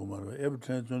chance of Gumar, every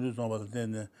chance Jundu Gamba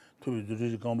Latene, to be the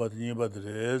Ridge Gamba the Niba the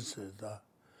rest.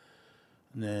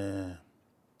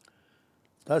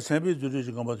 That's Sambi the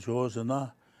Ridge Gamba shows and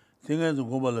a thing as the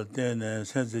Gumba Latene,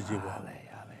 sensitive.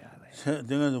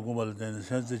 Thing as the Gumba Latene,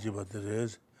 sensitive at the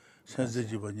rest,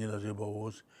 sensitive Nila Riba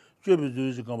was, Jubi the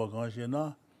Ridge Gamba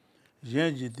Ganshina,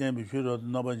 Genji Tembi Shiro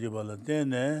Nabajiba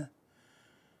Latene.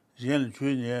 Jen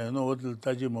Chunia, no what the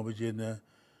Taji Mobijene,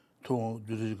 to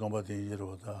the Ridge Gamba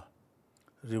Tingerota.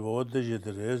 Reward the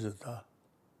Jeterezeta.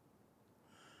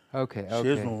 Okay.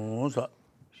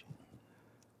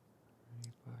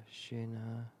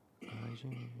 Shina,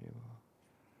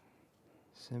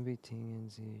 Sembi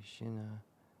Tingenzi, Shina,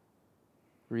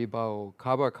 Ribao,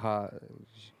 Kabaka.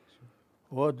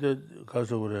 What did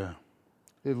Kasura?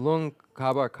 The lung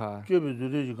kabarka. Jubi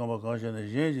Duruji Kamba Kanshan,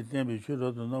 Yenji Tembi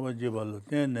Churoto Nava Jibala,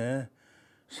 Tene,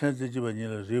 Sense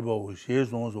Jibanila Riba, She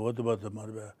Sons, what about the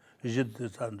Marba, Jit the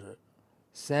Sandra.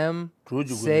 Sem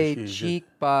Truju se Gudishi, cheek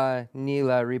ba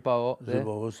nila ripa.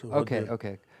 Riba,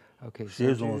 Okay.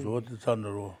 She Sons, what the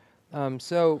Sandra.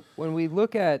 So when we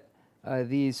look at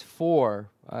these four,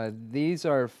 these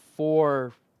are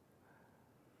four.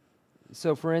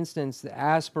 So for instance, the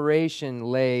aspiration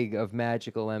leg of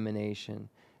magical emanation,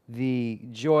 the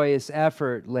joyous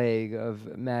effort leg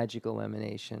of magical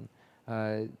emanation,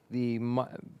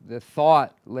 the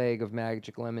thought leg of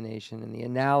magical emanation, and the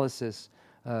analysis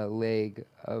leg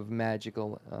of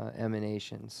magical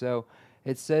emanation. So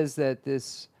it says that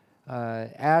this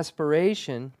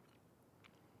aspiration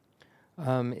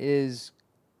is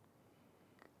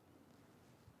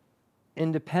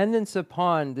independence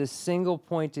upon this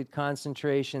single-pointed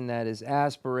concentration that is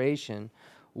aspiration.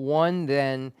 One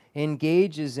then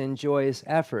engages in joyous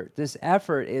effort. This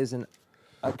effort is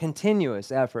a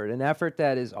continuous effort, an effort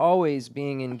that is always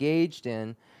being engaged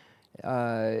in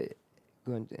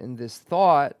this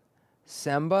thought,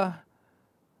 semba,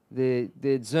 the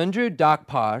zundru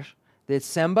dakpar, the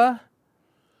semba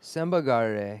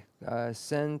gare,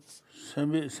 sense.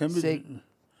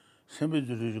 Sembi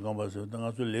Duruji Kamba,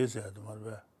 Dangasu Lace at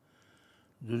Marba.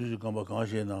 Duruji Kamba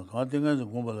Kanshina, Kantingas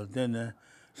Gumbala Tene,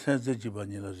 Sense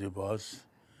Jibanila Ribas.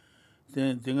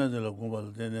 Then Tingas la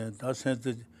Gumbala Tene, that sense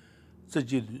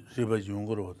Saji Riba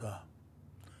Jungurota.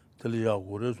 Telia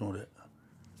Gurusore.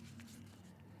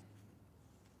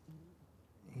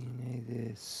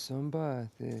 The samba,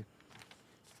 the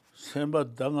Semba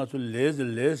Dangasu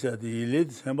Lace at the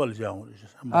elite Sembal Jang.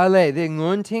 Ale, the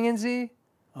ngun tingenzi?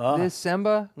 Ah, The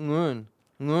semba ngun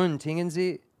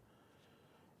tingenzi?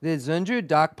 The zundru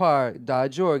dakpar da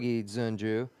jorgi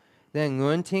zundru. Then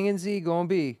ngun tingenzi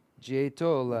gombi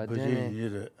jeto la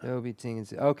dene. That'll be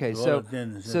tingenzi. Okay, so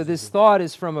this thought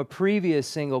is from a previous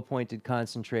single-pointed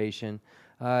concentration,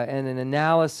 and an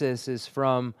analysis is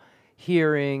from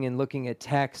hearing and looking at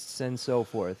texts and so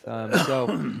forth. And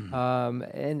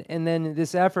then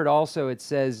this effort also, it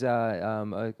says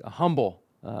a humble.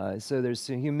 So there's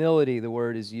some humility, the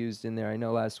word is used in there. I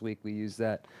know last week we used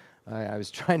that. I was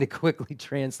trying to quickly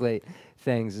translate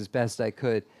things as best I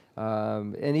could.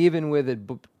 And even with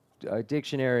a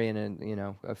dictionary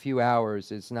and a few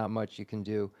hours, it's not much you can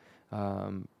do.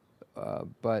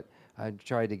 But I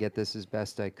tried to get this as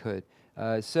best I could.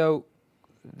 So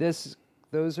those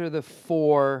are the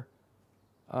four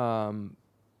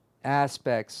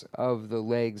aspects of the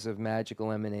legs of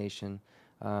magical emanation.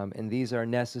 And these are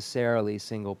necessarily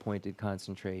single-pointed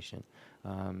concentration.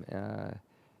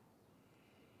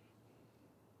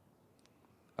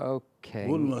 Okay.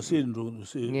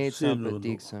 Ngay sampa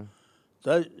diksan.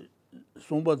 Da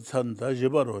Somba San, da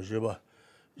Jebaro, Jeba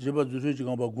Duruji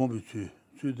Kamba Gumbi,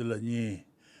 de la Ni.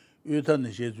 Utan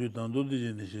Nishe,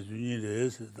 Dudi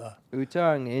Nishe, da.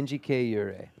 Utang NGK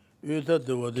Yure. Uta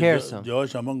de what Kersam.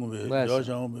 Josh among me, Josh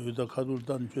among Uta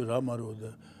Kadultan, Ramaro,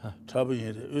 the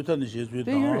Trabi, Utan Nishe,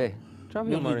 Yure.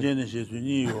 Dudi Genesis,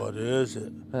 Ni or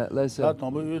Let's that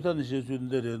number Utan Nishe,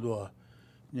 the Redua.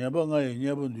 Nyabanga,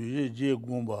 Nyabu, J.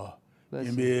 Gumba,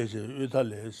 MBS,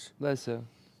 Utales. Let's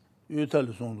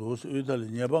Utal son dos, Utal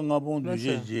Nyabanga Bon du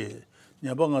J.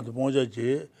 Nyabanga de Bonja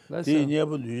J. The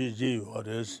Nyabu du J. or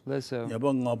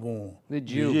Nyabanga Bon, the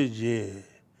Jew. J.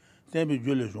 Tembi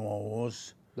Julius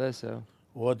was.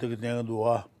 What the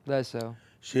Nandua.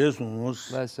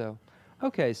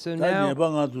 Okay, so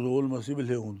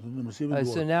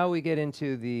now we get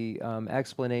into the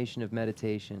explanation of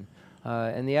meditation.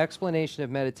 And the explanation of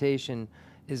meditation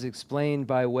is explained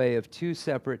by way of two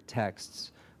separate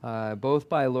texts, both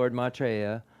by Lord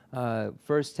Maitreya.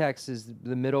 First text is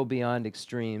the Middle Beyond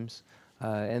Extremes,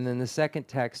 and then the second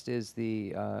text is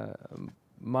the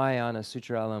Mahayana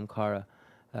Sutra Alamkara.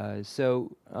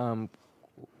 So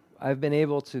I've been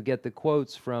able to get the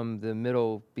quotes from the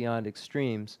Middle Beyond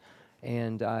Extremes,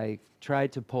 and I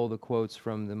tried to pull the quotes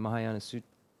from the Mahayana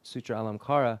Sutra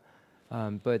Alamkara,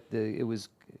 but it was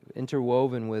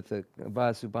interwoven with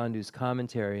Vasubandhu's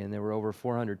commentary, and there were over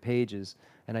 400 pages,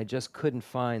 and I just couldn't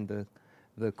find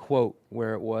the quote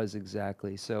where it was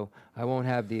exactly. So I won't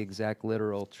have the exact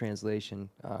literal translation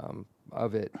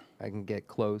of it. I can get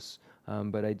close,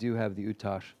 but I do have the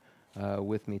Utash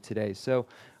with me today. So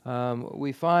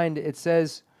we find it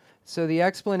says, so the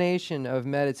explanation of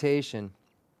meditation,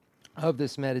 of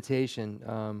this meditation,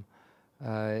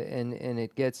 and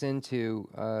it gets into,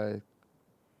 hold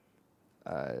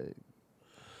on,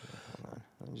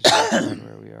 I'm just going to find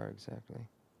where we are exactly.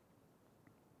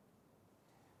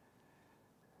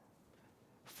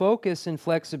 focus and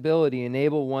flexibility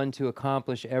enable one to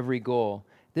accomplish every goal.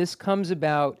 This comes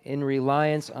about in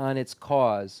reliance on its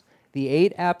cause, the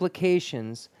 8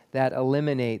 applications that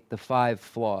eliminate the 5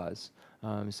 flaws.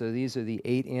 So these are the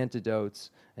 8 antidotes,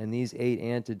 and these 8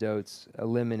 antidotes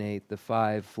eliminate the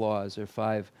 5 flaws or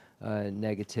 5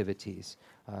 negativities.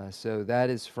 So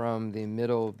that is from the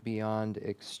Middle Beyond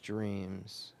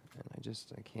Extremes. And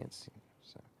I can't see.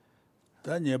 So.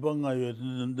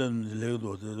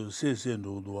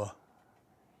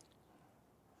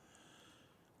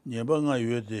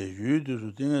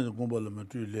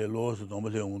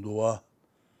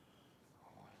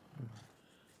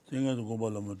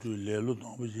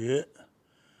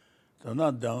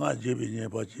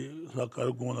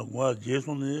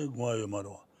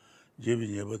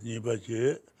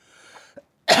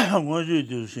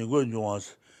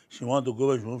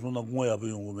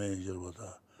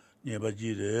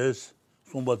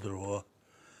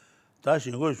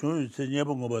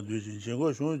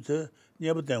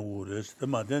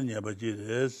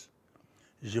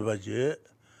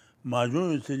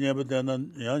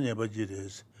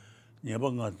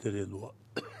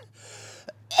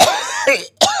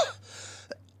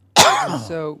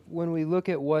 So when we look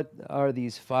at what are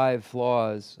these 5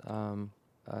 flaws,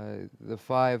 the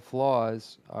 5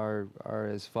 flaws are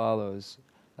as follows: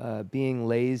 being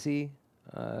lazy,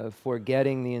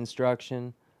 forgetting the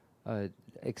instruction,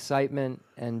 excitement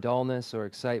and dullness, or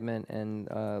excitement and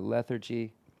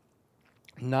lethargy,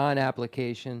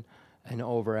 non-application, and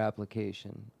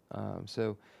over-application.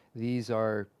 So these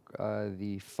are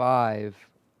the 5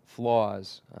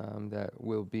 flaws that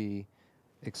will be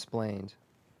explained.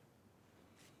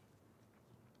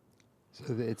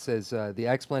 So it says the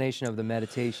explanation of the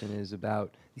meditation is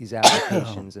about these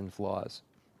applications and flaws.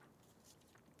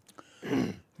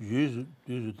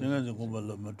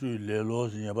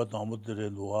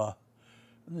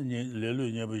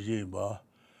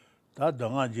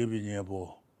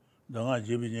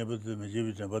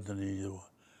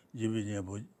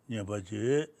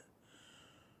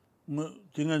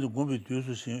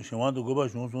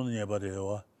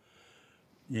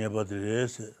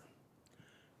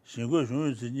 Shingo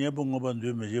shunyu tse nyebo ngoban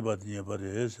dwe meje bat nyeba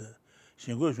rese.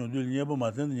 Shingo shunyu nyebo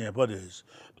maten nyeba rese.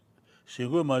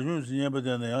 Shingo majun tse nyeba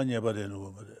dana ya nyeba rene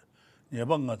gomare.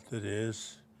 Nyeba ngat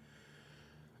rese.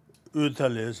 Uta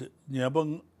rese.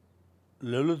 Nyeba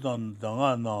lelu dan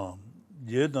danga na.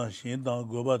 Je dan shin dan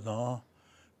goba dan.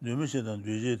 Dweme she dan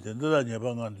dweje ten. Dada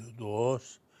nyeba ngat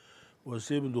dos. O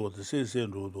seben do te se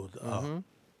sen ro do te.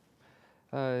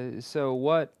 So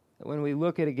when we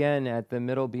look again at the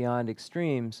Middle Beyond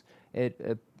Extremes,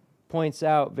 it points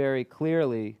out very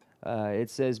clearly, it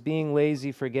says, being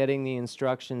lazy, forgetting the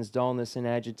instructions, dullness and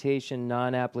agitation,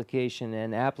 non-application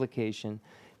and application,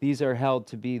 these are held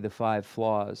to be the 5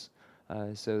 flaws.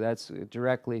 So that's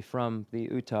directly from the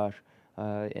Uttar.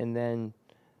 And then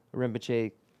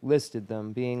Rinpoche listed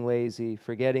them: being lazy,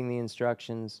 forgetting the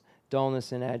instructions,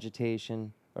 dullness and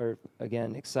agitation, or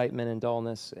again, excitement and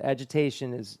dullness.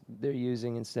 Agitation is they're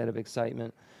using instead of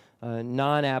excitement.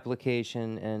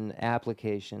 Non-application and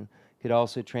application could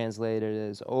also translate it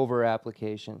as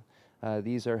over-application.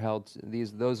 These are held.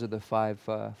 Those are the 5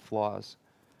 flaws.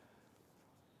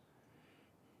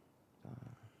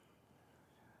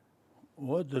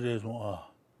 What the reason?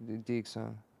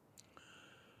 Diksan.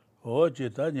 Oh,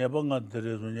 cheta nyeba ngat the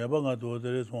reason. Nyeba ngat o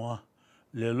the reason.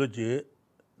 Lelo je,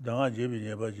 danga je bi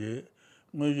nyeba je.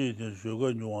 Ngoji de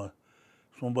shogo nywa.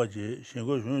 Somba je,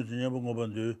 shingo shunyu tse nyeba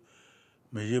ngoban de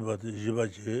meje bat jiba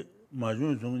je.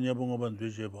 Majun sung nyeba ngoban de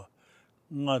jeba.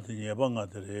 Ngat nyeba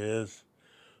ngat res.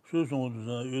 Su sung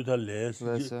du uta les.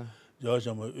 Ja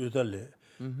shama uta le.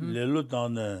 Lelo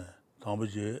dan tamba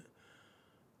je.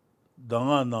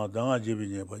 Danga je bi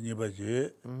nyeba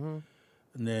je.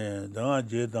 Ne danga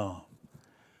je dan.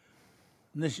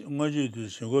 Ne ngoji de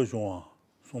shingo shunwa.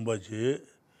 Somba je.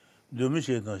 Dweme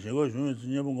she dan shingo shunyu tse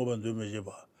nyeba ngoban de meje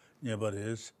ba. Nyeba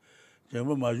res.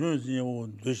 Jemba majun tse nyeba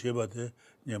de sheba te.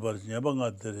 Nyeba res. Nyeba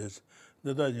ngat res.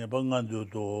 Dada nyeba ngat de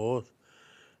dos.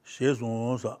 She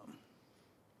sung sa.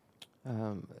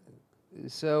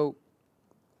 So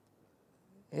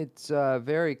it's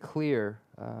very clear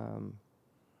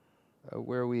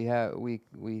where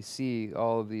we see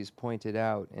all of these pointed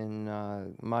out in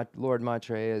Lord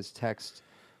Maitreya's text,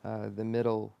 the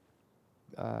Middle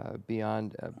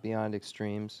Beyond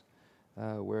Extremes,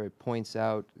 where it points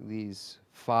out these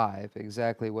 5,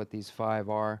 exactly what these 5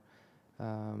 are,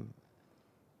 and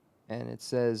it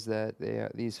says that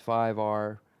these 5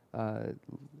 are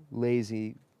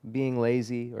lazy, being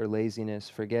lazy or laziness,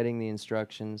 forgetting the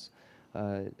instructions,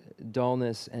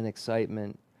 dullness and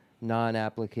excitement,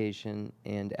 non-application,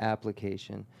 and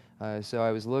application. So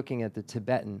I was looking at the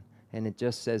Tibetan, and it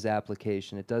just says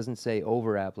application. It doesn't say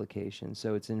over-application,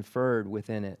 so it's inferred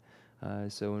within it.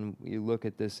 So when you look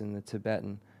at this in the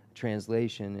Tibetan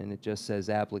translation, and it just says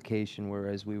application,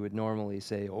 whereas we would normally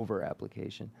say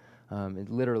over-application. It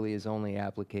literally is only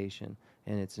application,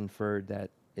 and it's inferred that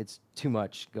it's too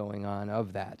much going on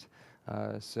of that.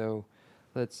 So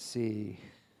let's see.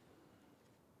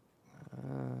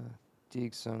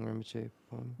 Dig Sung Rinpoche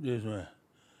poem. Yes, ma'am.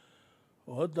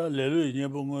 Oda lelu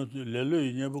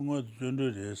inyebungo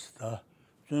jundu des ta.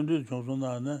 Jundu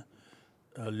chonsona na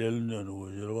lelu no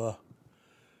jirwa.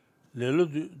 Lelu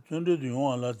jundu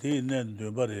diwa la ti nen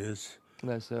de bares.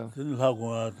 So Tin la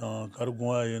gwa ta kar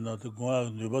gwa yena to gwa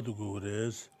de badu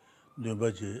gures de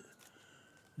baje.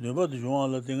 De badu jwa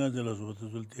la tinga de la so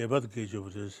to de bad ke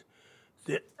jobres.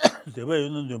 De ba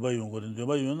yuna de ba yungo de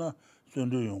ba yuna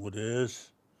jundu yungo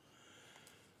des.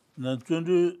 나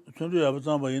전주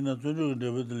야부장 바이나 전주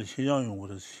레벨들 신장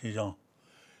용거를 신장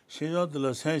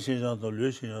신장들 산신장도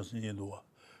류신장 신인도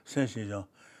산신장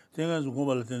내가 좀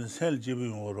공부할 때는 셀 지부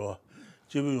용어로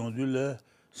지부 용줄래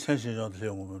산신장들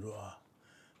용어로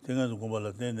내가 좀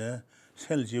공부할 때는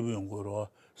셀 지부 용어로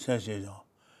산신장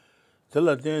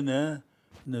들을 때는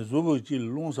내 조부지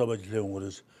롱사바지 용어로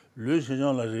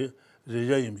류신장라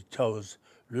레자임 차우스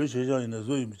류신장이나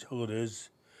조임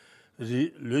차고레스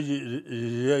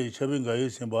le chabin ga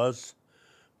yesen bas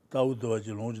taud do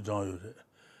ji long ji dang yore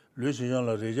le shijan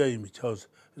la reja yi mi chaos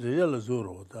reja la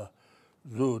zoro da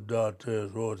zo da te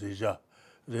ro reja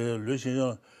le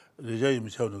shijan reja yi mi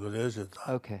chaos ga rese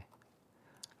ta. Okay.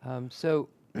 So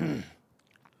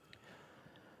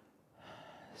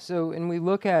and we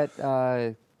look at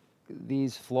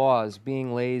these flaws: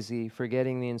 being lazy,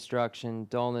 forgetting the instruction,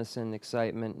 dullness and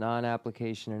excitement,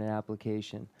 non-application and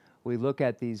application. We look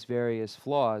at these various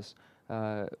flaws,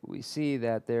 we see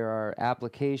that there are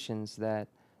applications that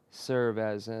serve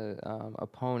as an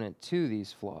opponent to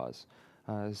these flaws.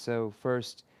 So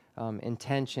first,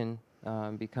 intention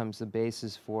becomes the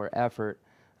basis for effort,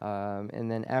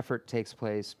 and then effort takes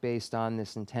place based on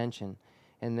this intention.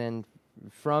 And then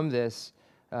from this,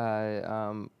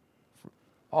 all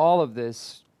of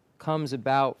this comes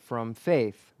about from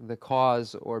faith, the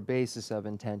cause or basis of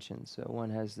intention. So one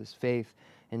has this faith,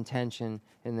 intention,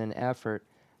 and then effort,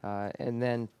 and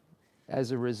then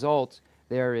as a result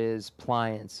there is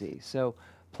pliancy. So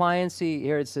pliancy,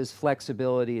 here it says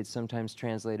flexibility, it's sometimes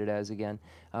translated as again,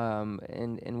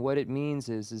 and what it means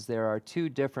is there are two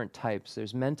different types.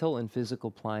 There's mental and physical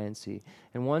pliancy,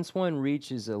 and once one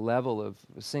reaches a level of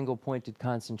single pointed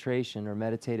concentration or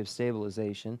meditative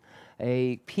stabilization,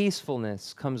 a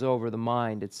peacefulness comes over the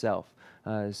mind itself.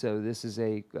 So this is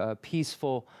a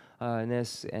peaceful and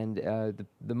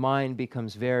the mind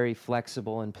becomes very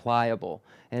flexible and pliable.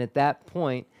 And at that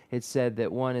point, it's said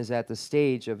that one is at the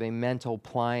stage of a mental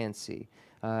pliancy.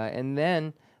 And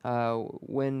then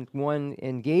when one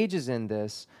engages in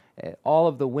this, all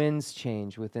of the winds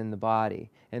change within the body.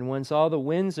 And once all the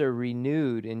winds are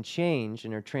renewed and changed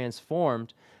and are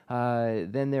transformed,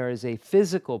 then there is a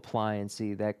physical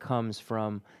pliancy that comes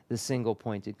from the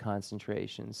single-pointed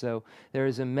concentration. So there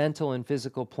is a mental and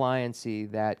physical pliancy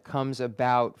that comes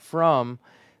about from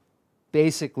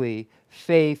basically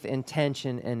faith,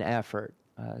 intention, and effort.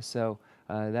 So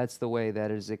that's the way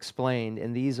that is explained.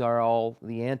 And these are all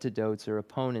the antidotes or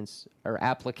opponents or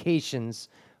applications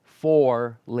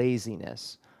for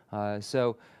laziness. This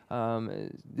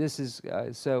is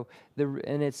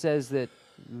and it says that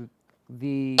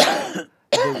the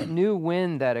new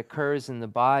wind that occurs in the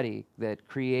body that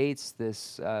creates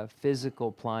this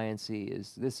physical pliancy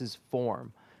is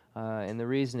form, and the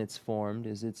reason it's formed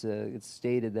is it's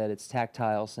stated that it's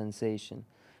tactile sensation.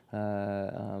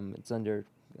 It's under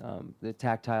the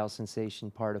tactile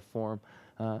sensation part of form,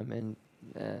 and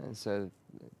so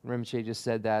Rinpoche just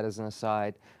said that as an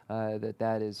aside,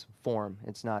 that is form.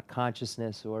 It's not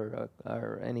consciousness or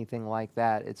anything like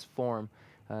that. It's form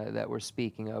that we're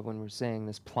speaking of when we're saying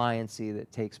this pliancy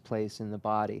that takes place in the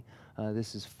body.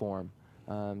 This is form.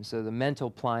 So the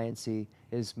mental pliancy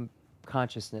is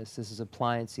consciousness. This is a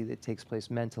pliancy that takes place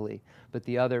mentally. But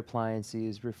the other pliancy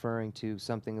is referring to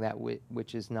something that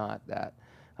which is not that.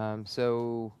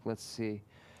 So let's see.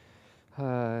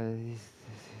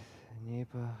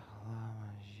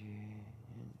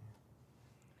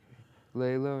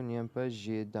 Lelo nyempa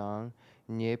jidang.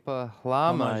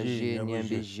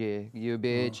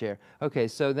 Okay,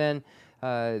 so then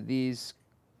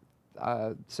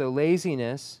so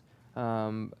laziness,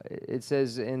 it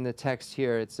says in the text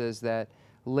here, it says that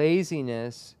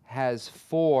laziness has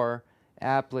 4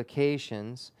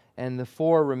 applications, and the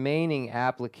 4 remaining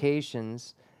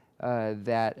applications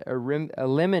that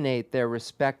eliminate their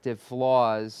respective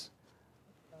flaws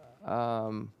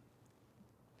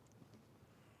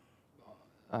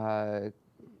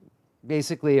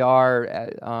basically are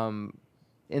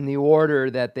in the order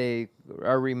that they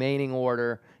are remaining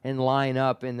order and line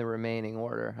up in the remaining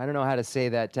order. I don't know how to say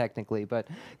that technically, but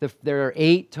there are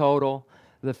 8 total.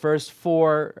 The first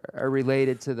 4 are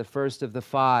related to the first of the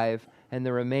 5, and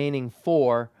the remaining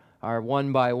 4 are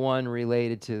one by one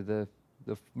related to the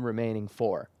remaining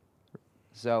 4.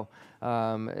 So,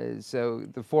 so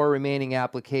the 4 remaining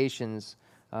applications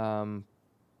are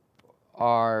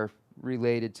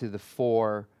related to the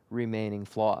 4 remaining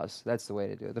flaws. That's the way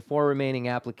to do it. The 4 remaining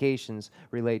applications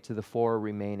relate to the 4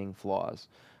 remaining flaws.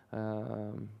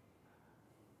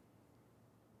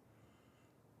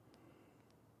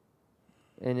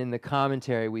 And in the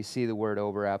commentary, we see the word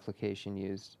over-application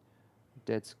used.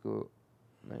 That's good.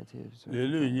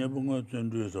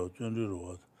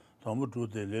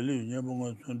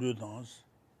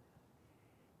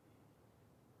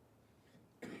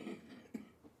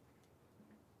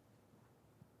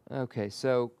 Okay,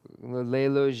 so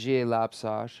Lelo Jie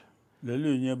Lapsage.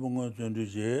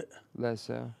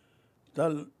 Lesso.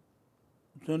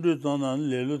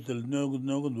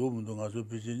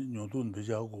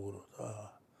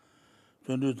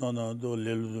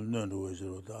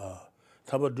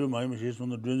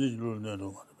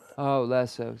 Oh,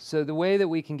 lesso. So the way that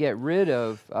we can get rid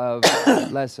of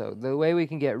lesso, the way we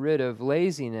can get rid of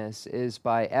laziness is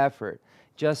by effort.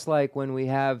 Just like when we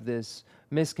have this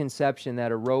misconception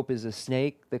that a rope is a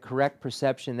snake, the correct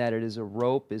perception that it is a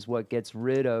rope is what gets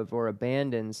rid of or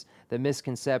abandons the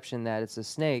misconception that it's a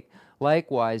snake.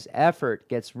 Likewise, effort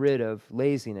gets rid of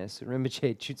laziness.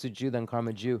 Rinpoche, Chutsu Ju, then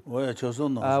Karma Ju. We'll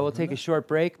take a short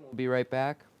break. We'll be right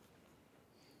back.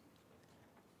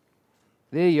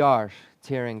 The yar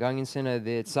tearing gangin sina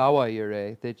the tsawa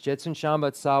yure, the jetsun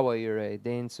shamba tsawa yure,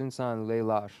 den sunsan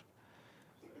leilash.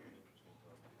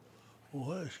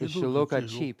 The shaloka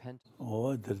chi pen.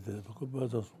 Oh, there.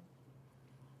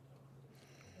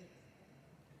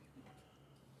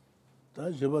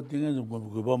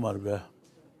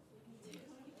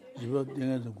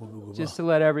 Just to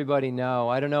let everybody know,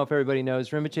 I don't know if everybody knows,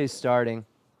 Rinpoche's starting.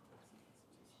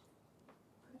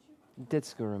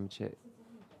 Ditsuko Rinpoche.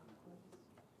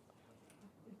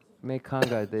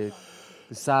 Mekanga, the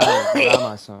Sada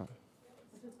Rama song.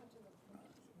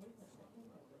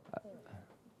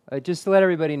 Just to let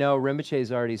everybody know,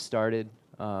 Rinpoche's already started.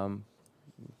 I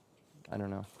don't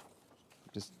know.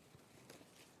 Just,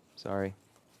 sorry.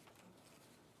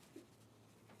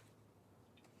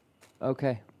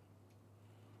 Okay.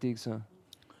 Digso.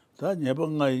 Ta nyeba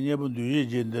ngai nyeba duye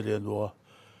jendere ndo.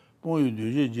 Ponyu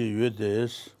duye je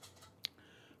yuedes.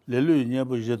 Lelu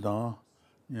nyeba jedan.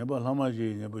 Nyeba lama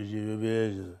je nyeba je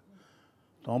yubeze.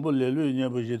 Tambo lelu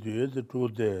nyeba je duye de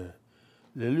tude.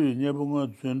 Lelu nyeba nga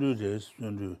tsundu des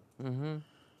tsundu.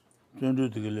 Tsundu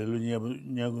de lelu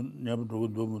nyeba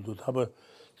dogo do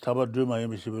taba drama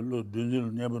yeme shibelo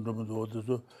dunzil nyeba dogo do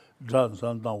so dran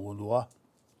san dang wo.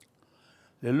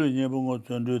 Lelu nyeba nga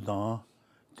tsundu dang.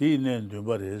 Ti nen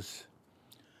dunba res.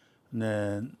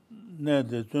 Ne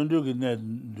de tsundu ki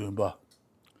nen dunba.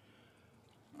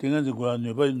 Tingan zi kuwa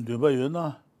dunba yu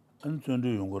na, an tsundu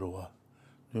yungoro wa.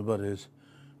 Dunba res.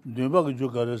 Dunba ki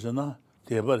juka res na,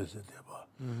 teba res teba.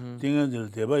 Tingan zi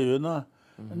teba yu na,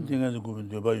 an tingan zi kuwa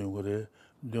dunba yungore.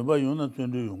 Dunba yu na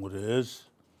tsundu yungore es.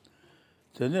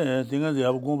 Tene, tingan zi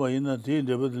abu gomba ina, ti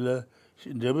dreba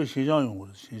shijang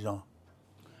yungore, shijang.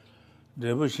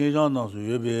 Dreba shijang na su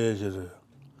yube esere.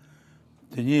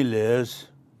 Tini les,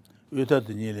 uta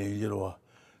tini le yirwa.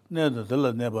 Neda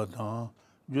tala neba tang,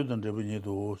 judan dreba nyi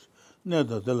doos.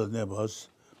 Neda tala nebas.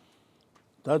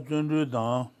 Ta tsundu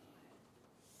tang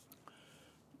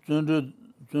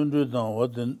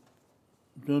waten,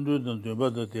 tsundu tang dunba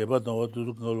da teba tang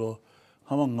watu kalo,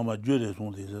 hama jure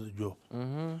song de zara jo.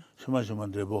 Shima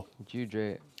drebo.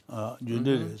 Judre.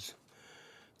 Jure les.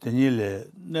 Tini le,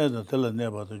 neda tala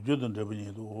neba tang, judan dreba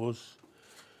nyi doos.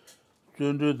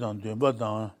 Tsundu dang, dunba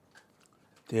dang,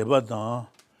 teba dang,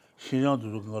 shinyang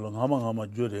turu kala ngama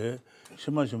jure,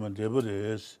 shima dreba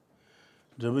res,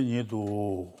 dreba nye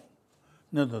do,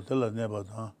 neta tala neba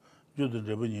dang, juda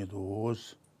dreba nye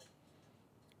doos.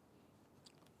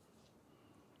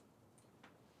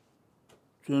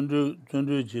 Tsundu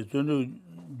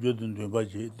juda dunba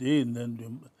che, di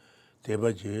nen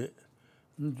teba che,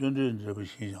 tsundu dreba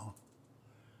shinyang.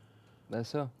 That's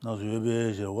so.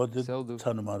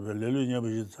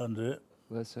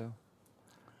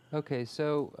 Okay,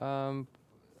 so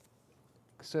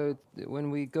so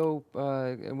when we go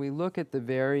and we look at the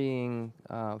varying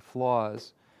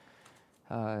flaws,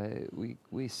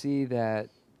 we see that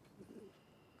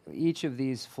each of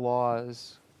these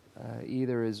flaws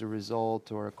either is a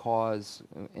result or a cause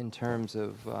in terms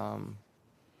of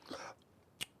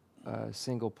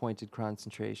single-pointed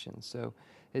concentration. So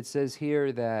it says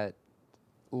here that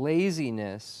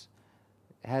laziness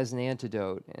has an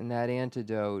antidote, and that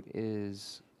antidote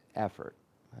is effort.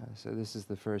 So this is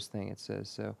the first thing it says.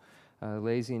 So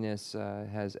laziness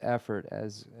has effort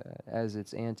as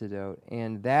its antidote,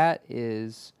 and that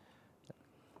is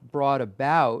brought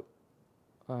about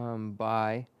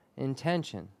by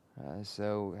intention.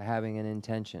 So having an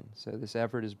intention. So this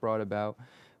effort is brought about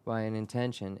by an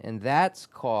intention, and that's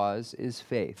cause is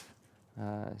faith.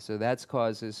 So that's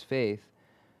cause is faith,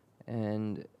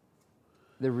 and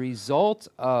the result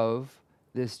of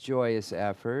this joyous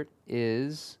effort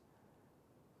is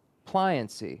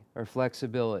pliancy or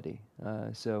flexibility.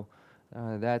 So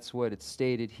that's what it's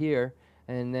stated here.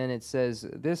 And then it says,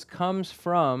 this comes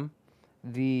from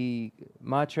the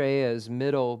Maitreya's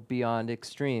middle beyond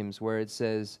extremes, where it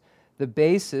says, the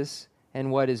basis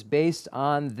and what is based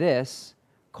on this,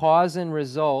 cause and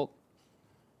result,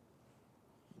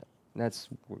 that's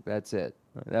it.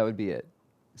 That would be it.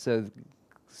 So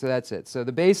that's it. So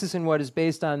the basis in what is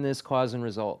based on this, cause and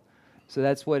result. So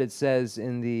that's what it says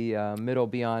in the middle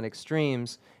beyond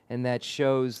extremes, and that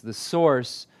shows the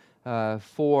source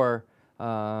for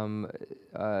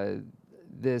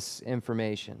this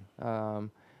information.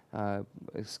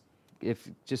 If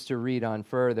just to read on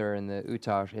further in the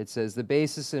Uttar, it says, the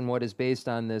basis in what is based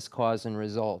on this, cause and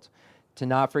result. To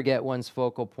not forget one's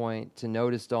focal point, to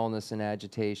notice dullness and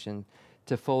agitation,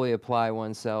 to fully apply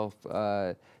oneself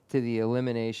to the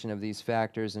elimination of these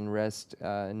factors and rest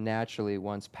naturally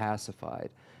once pacified.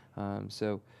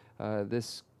 So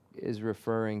this is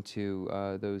referring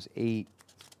to those eight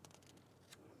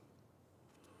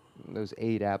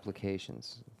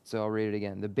applications. So I'll read it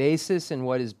again. The basis and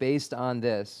what is based on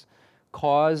this,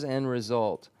 cause and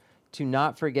result, to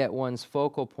not forget one's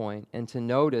focal point and to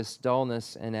notice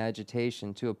dullness and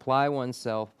agitation, to apply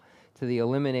oneself to the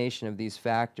elimination of these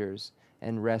factors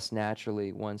and rest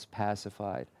naturally once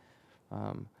pacified.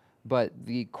 But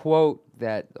the quote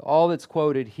that, all that's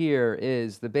quoted here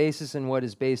is the basis and what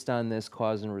is based on this,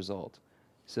 cause and result.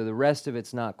 So the rest of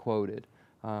it's not quoted.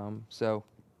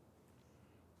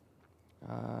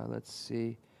 Let's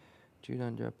see.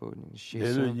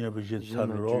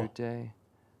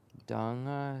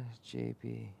 Danga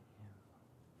JP.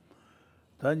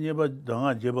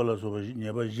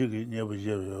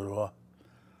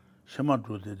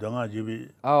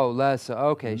 Oh, less.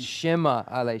 Okay, Shema,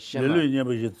 ale Shema.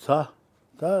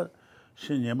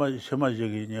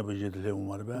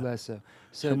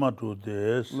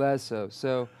 Lesso.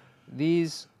 So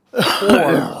these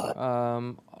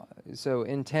four, so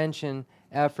intention,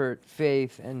 effort,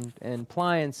 faith, and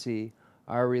pliancy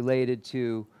are related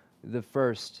to the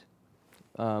first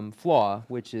flaw,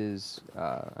 which is,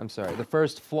 the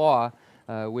first flaw,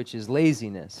 which is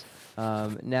laziness.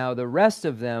 Now the rest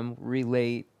of them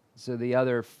relate, so the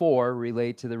other four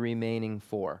relate to the remaining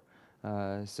four.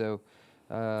 Let's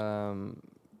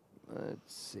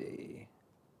see.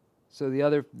 So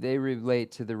they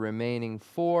relate to the remaining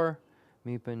four.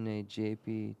 Mipane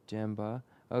JP Demba.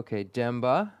 Okay,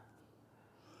 Demba.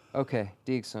 Okay,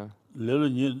 Dixon.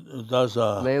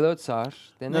 Lelo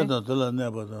Tsash.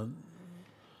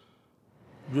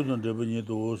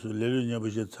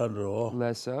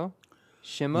 Lesso.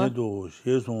 Shima.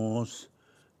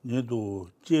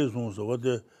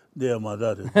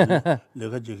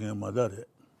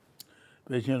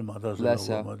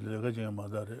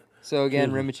 So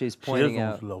again, Rinpoche is pointing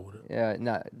out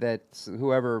that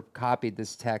whoever copied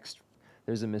this text,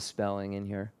 there's a misspelling in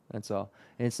here. That's all.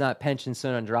 And it's not Pension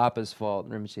Sunandrapa's fault,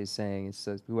 Rinpoche is saying. It's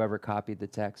whoever copied the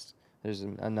text. There's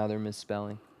another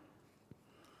misspelling.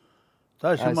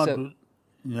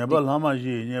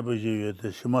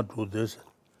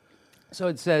 So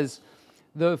it says,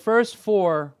 the first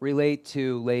four relate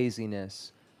to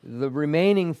laziness. The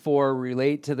remaining four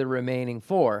relate to the remaining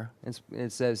four,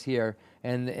 it says here.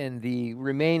 And the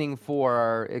remaining four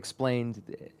are explained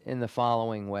in the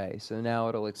following way. So now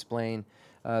it'll explain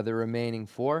the remaining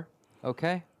four.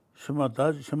 Okay?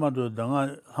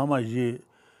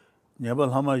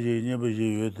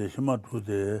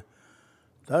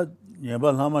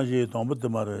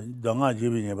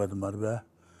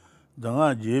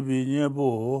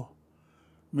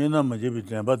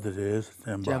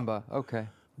 Jemba, okay.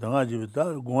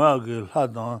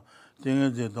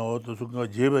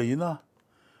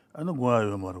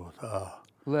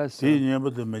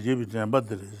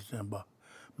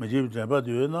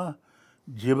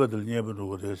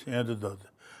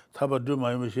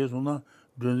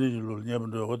 드는지로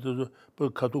녀분들 어디서 뭐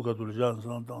카투카투를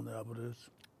장상 당내 아버스.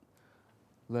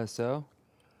 Less so?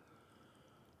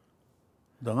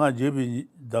 당아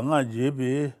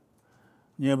제비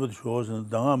녀분 쇼선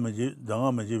당아마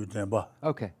제비 템바.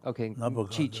 Okay, okay. Naboga,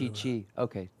 Chi.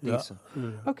 Okay, Yeah. decent.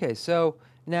 Okay, so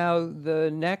now the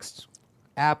next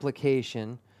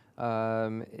application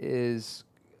is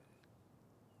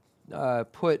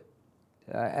put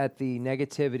at the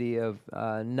negativity of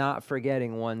not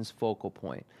forgetting one's focal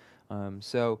point.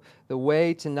 So the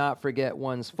way to not forget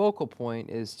one's focal point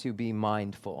is to be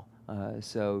mindful.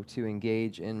 So to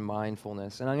engage in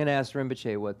mindfulness. And I'm going to ask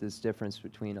Rinpoche what this difference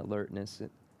between alertness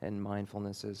and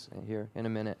mindfulness is here in a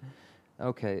minute.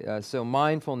 Okay, so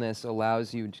mindfulness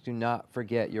allows you to not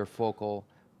forget your focal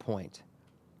point.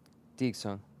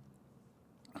 Deeksung.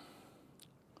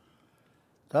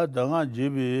 다 당아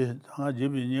제비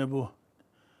녀부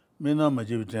미나마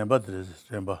제비 템바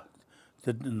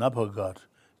나파가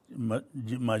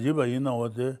마제바 이나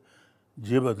어데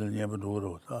제바들 녀부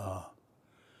도로다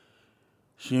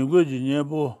신고지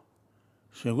녀부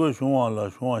신고 중앙라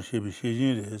시비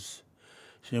시진레스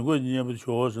신고 녀부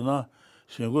조스나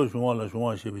신고 중앙라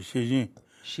시비 시진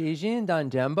Shijin dan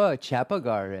demba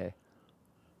chapagare.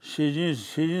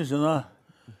 시진스나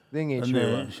Thing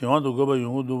네, 시간도 거봐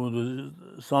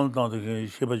용도도 산당도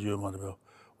시바지요 말이야.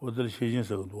 어들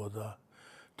시진서도 도다.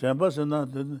 템바스나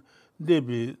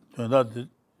데비 전다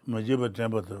마제바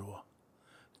템바들와.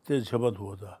 때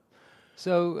잡아도다.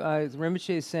 So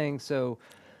Rinpoche is saying, so,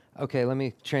 okay, let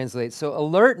me translate. So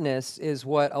alertness is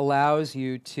what allows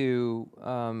you to,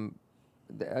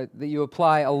 that you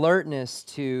apply alertness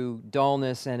to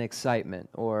dullness and excitement,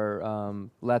 or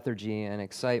lethargy and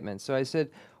excitement. So I said,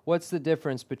 what's the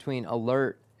difference between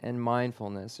alert and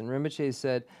mindfulness? And Rinpoche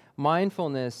said,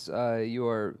 mindfulness,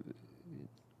 you're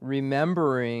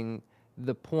remembering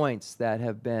the points that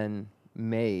have been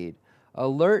made.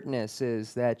 Alertness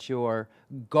is that you're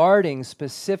guarding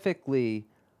specifically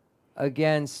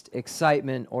against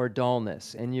excitement or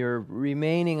dullness, and you're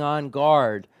remaining on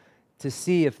guard to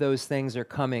see if those things are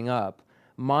coming up.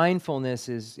 Mindfulness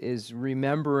is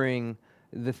remembering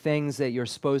the things that you're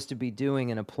supposed to be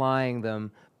doing and applying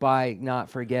them by not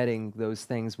forgetting those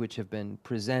things which have been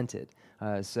presented.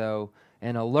 So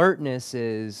an alertness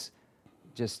is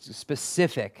just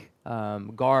specific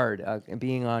guard,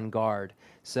 being on guard.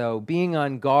 So being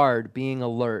on guard, being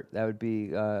alert, that would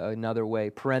be another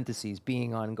way, parentheses,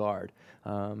 being on guard.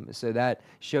 So that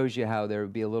shows you how there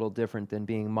would be a little different than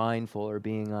being mindful or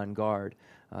being on guard.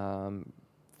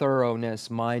 Thoroughness,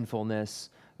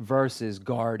 mindfulness versus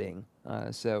guarding.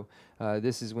 So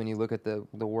this is when you look at the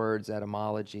words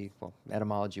etymology. Well,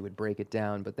 etymology would break it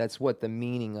down, but that's what the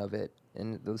meaning of it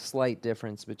and the slight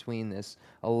difference between this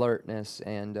alertness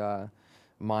and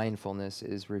mindfulness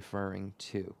is referring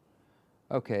to.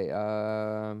 Okay,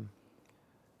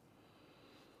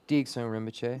 Deeksung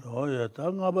Rinpoche. Oh yeah,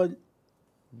 당아바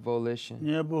Volition.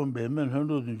 녀부 매면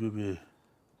흔도든 주비.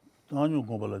 당뇨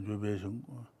공발한 주비에서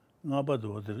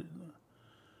나바도 어디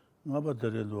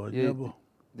나바들도 녀부.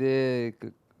 The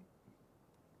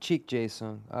cheek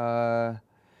Jason.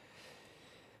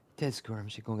 Teskuram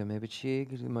shikonga maybe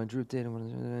cheek, madrute,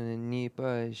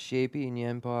 nipa, shapey,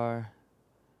 nyempar,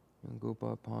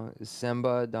 gupa,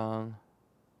 semba, dang.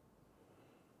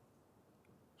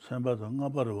 semba도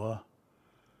나바르와.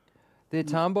 The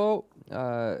tambo,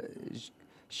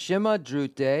 shima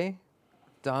drute,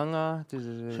 danga,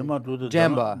 심마도도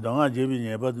Jemba. 당아 제비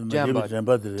녀바도 Jemba.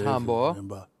 잼바들. Tambo.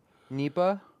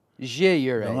 nipa, je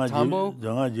yure, tambo,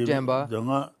 당아 제비 Jemba.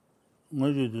 당아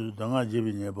뭐지도 당아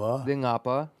제비 녀바.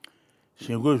 vingapa,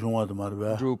 신고 중화도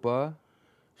말봐. drupa,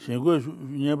 신고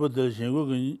녀바들 신고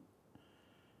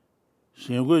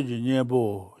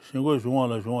녀보 신고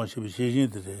중화라 중화 시비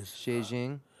시진들.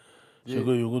 shejing,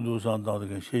 신고 요구도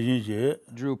산다게 시진제.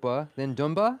 drupa, then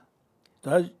dumba,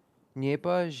 다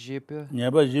niepa, jipa,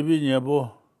 녀바 제비 녀보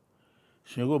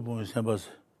신고 보면 셈바스.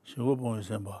 신고 보면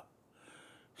셈바.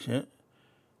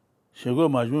 신고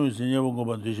마중 신녀보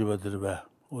거만 드시바들 봐.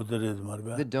 오더레도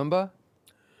말봐. the dumba,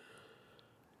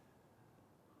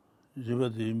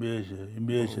 집에도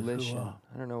임베시 volition.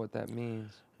 I don't know what that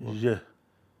means. 이제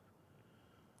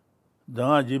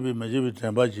당아 집이 마집이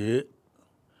템바지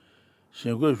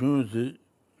신고 중요지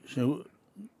신고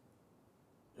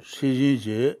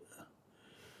시진지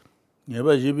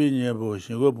녀바 집이 녀보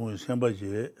신고 보면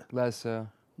셈바지 Lessa,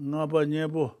 나바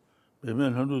녀보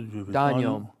배면 한도 주비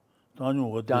Danyom.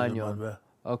 다뇨 어디 Danyom. 말봐.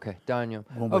 Okay, Danyom.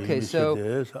 Okay, so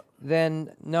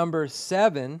then number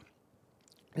 7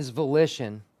 is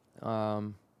volition.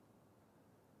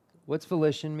 What's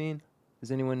volition mean?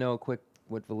 Does anyone know a quick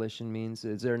what volition means?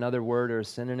 Is there another word or a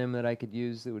synonym that I could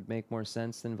use that would make more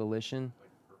sense than volition?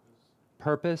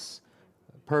 Purpose.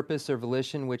 Purpose or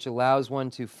volition, which allows one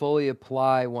to fully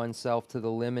apply oneself to the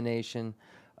elimination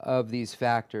of these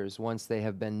factors once they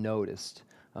have been noticed.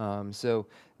 So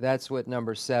that's what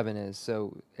number 7 is.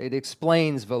 So it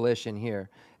explains volition here.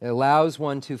 It allows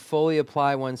one to fully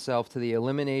apply oneself to the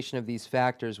elimination of these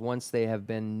factors once they have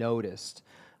been noticed.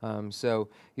 So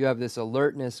you have this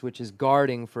alertness, which is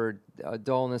guarding for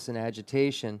dullness and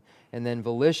agitation, and then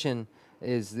volition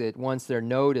is that once they're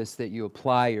noticed that you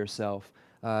apply yourself.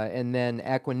 And then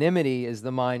equanimity is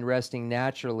the mind resting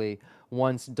naturally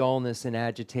once dullness and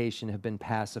agitation have been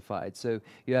pacified. So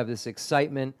you have this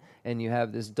excitement and you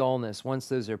have this dullness. Once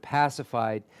those are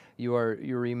pacified, you're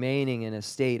remaining in a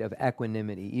state of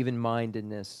equanimity,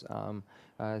 even-mindedness.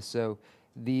 So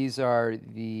these are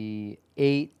the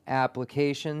 8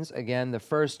 applications. Again, the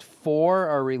first 4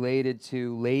 are related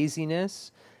to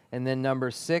laziness, and then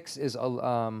number 6 is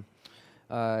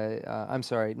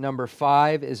number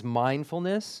 5 is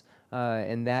mindfulness,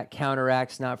 and that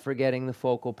counteracts not forgetting the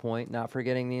focal point, not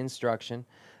forgetting the instruction.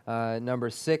 Number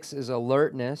 6 is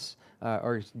alertness,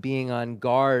 or being on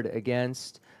guard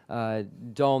against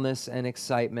dullness and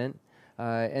excitement.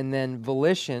 And then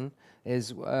volition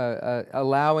is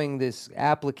allowing this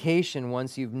application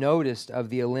once you've noticed of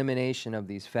the elimination of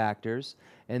these factors.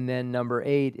 And then number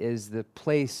 8 is the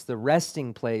place, the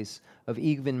resting place of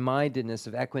even-mindedness,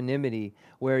 of equanimity,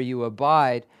 where you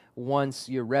abide once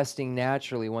you're resting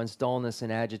naturally, once dullness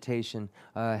and agitation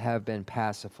have been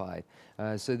pacified.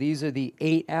 So these are the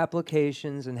 8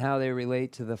 applications and how they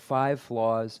relate to the 5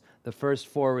 flaws, the first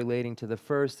 4 relating to the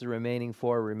first, the remaining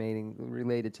 4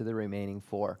 related to the remaining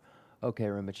 4. Okay,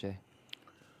 Rinpoche.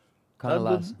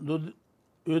 Kanalas.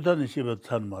 유단이 시바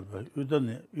찬 말바.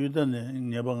 유단이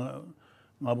녀방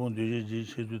나본 되지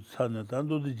시도 찬네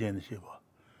단도도 제네 시바.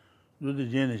 누드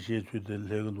제네 시도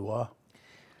레근도와.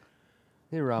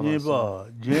 네바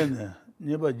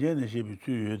제네 시비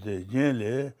주유데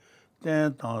제네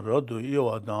땡당 로도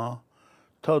이와당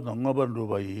타당 나번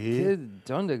로바이.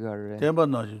 Dondagar.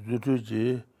 땡반나지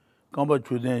주주지 감바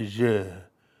주된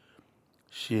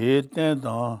시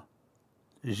땡당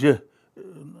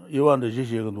이완의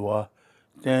지식은와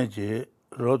땡지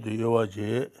로드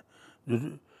요와지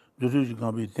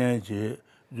주주지감이 땡지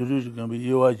주주지감이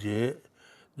요와지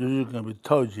주주지감이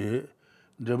타오지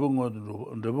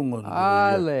레봉어도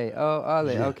Ale,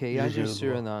 Ale, Je- okay, je- Yanjer je-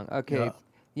 Suranang. Okay,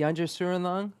 Ja. Yanjer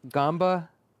Suranang, Gamba,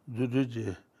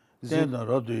 주주지 땡당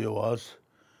로드 요와스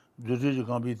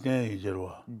주주지감이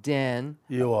땡이지와 Den,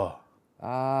 요와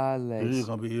Ale,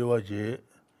 주주지감이 요와지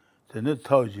테네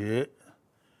타오지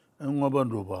응어번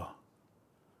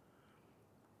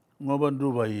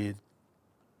루바이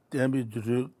템비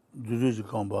주주지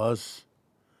컴바스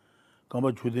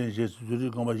컴바 주된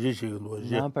주주 컴바 제시는 거지.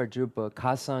 Nampar Drupa,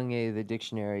 Kasange, the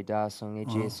dictionary, Dasong,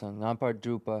 Jesong, Nampar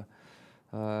Drupa.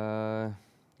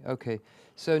 Okay,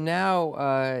 so now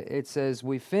it says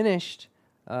we finished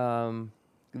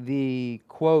the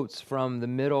quotes from the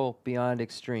middle beyond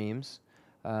extremes,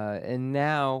 and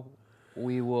now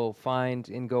we will find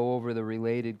and go over the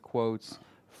related quotes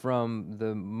from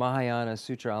the Mahayana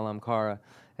Sutra Alamkara.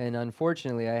 And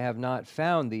unfortunately, I have not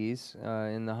found these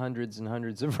in the hundreds and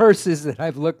hundreds of verses that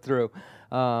I've looked through.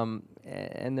 And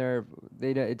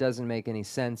it doesn't make any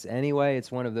sense anyway. It's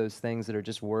one of those things that are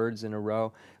just words in a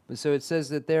row. But so it says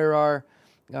that there are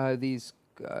these,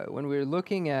 when we're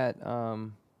looking at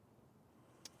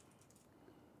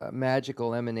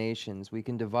magical emanations, we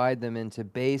can divide them into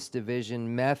base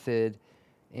division method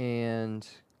and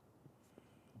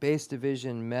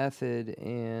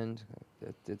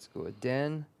let's go with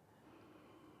Den.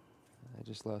 I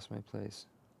just lost my place.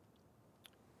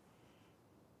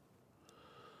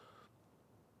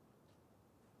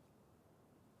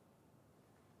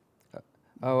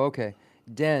 Okay.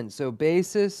 Den. So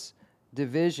basis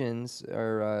divisions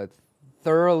are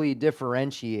thoroughly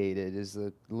differentiated is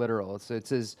the literal. So it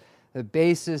says the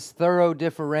basis, thorough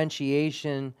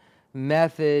differentiation,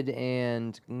 method,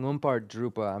 and ngumpar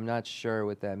drupa. I'm not sure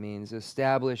what that means.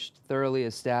 Established, thoroughly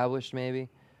established, maybe?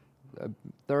 A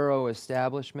thorough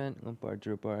establishment. Ngumpar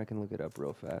drupa, I can look it up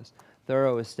real fast.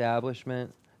 Thorough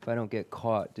establishment, if I don't get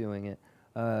caught doing it.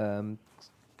 Ngumpar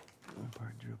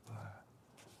drupa.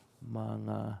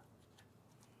 Manga.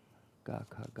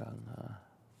 Gaka ganga.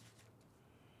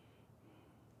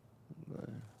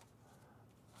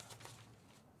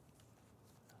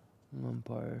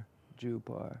 Ngumpar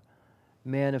drupar.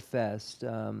 Manifest,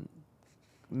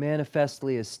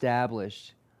 manifestly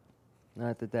established.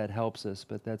 Not that that helps us,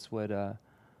 but that's what the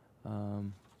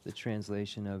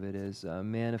translation of it is.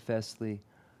 Manifestly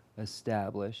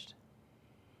established.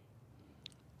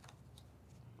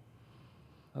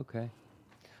 Okay.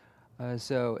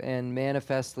 And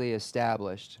manifestly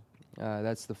established.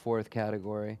 That's the fourth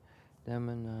category.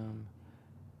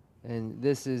 And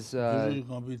this is... Zuri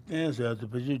kambi ten se ati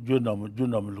pechi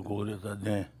junam luko re ta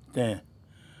ten.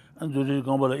 An zuri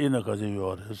kamba la ina kazi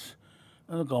yo res.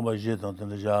 An kamba je tang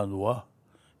tanda jaa nuwa,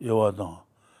 yewa tang.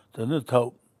 Tanda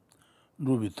tau,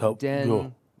 nubi tau, jo.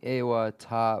 Den, ewa,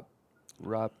 top,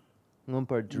 rap,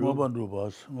 ngumpar dru. Ngoba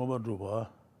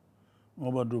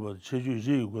drupa, chechu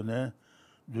ji gu ne,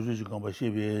 zuri kamba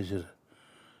shebi ezir.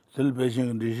 Tel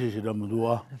peching rishi shira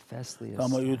muduwa. Manifestly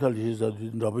Kama established. yutal shi sa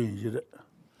drapu injire.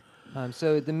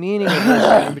 So the meaning of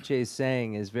what Rinpoche is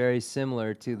saying is very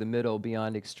similar to the middle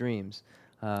beyond extremes.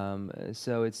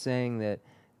 So it's saying that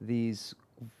these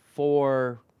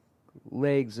four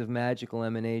legs of magical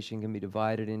emanation can be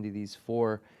divided into these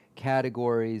four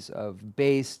categories of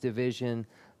base, division,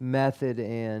 method,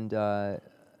 and where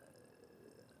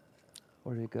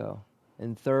did it go?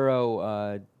 And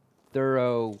thorough,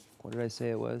 what did I say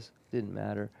it was? Didn't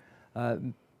matter.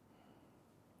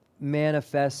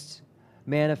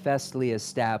 Manifestly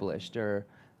established, or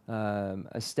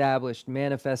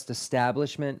manifest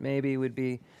establishment maybe would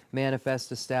be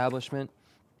manifest establishment.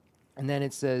 And then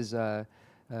it says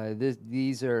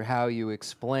these are how you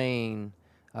explain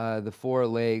the four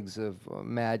legs of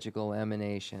magical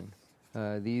emanation.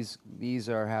 These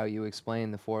are how you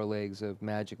explain the four legs of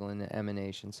magical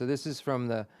emanation. So this is from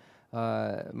the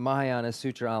Mahayana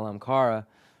Sutra Alamkara.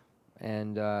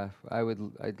 And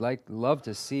I'd love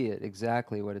to see it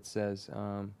exactly what it says.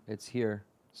 It's here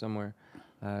somewhere.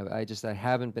 I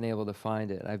haven't been able to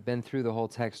find it. I've been through the whole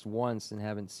text once and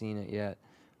haven't seen it yet.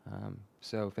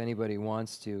 So if anybody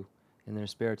wants to, in their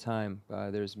spare time,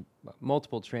 there's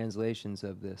multiple translations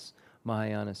of this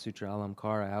Mahayana Sutra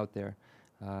Alamkara out there.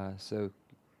 So,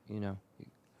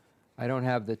 I don't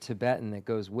have the Tibetan that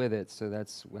goes with it, so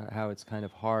that's how it's kind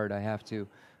of hard. I have to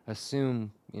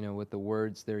assume what the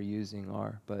words they're using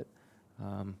are, but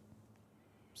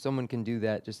someone can do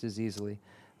that just as easily.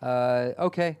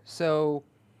 Okay, so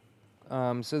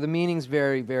the meaning's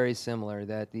very, very similar,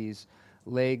 that these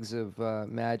legs of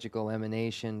magical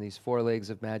emanation, these four legs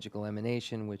of magical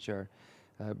emanation, which are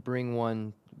bring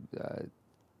one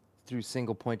through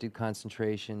single pointed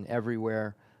concentration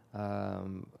everywhere, are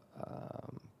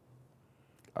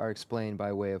explained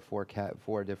by way of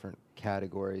four different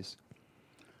categories.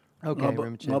 Okay,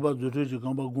 Rinpoche. Ngaba zutuji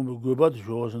kamba gumbi guba di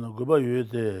shuwa guba yue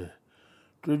te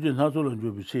tuji nasu lan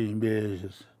jubi che inbe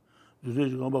jes.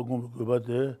 Zutuji kamba gumbi guba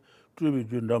te tuji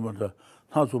jun damata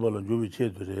nasu ba lan jubi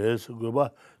che tu res,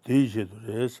 guba teyi che tu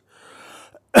res.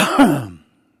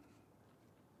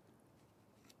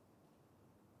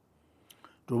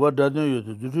 Tuba dadin yue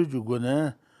te zutuji gu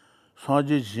ne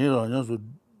sanji chin ranyan su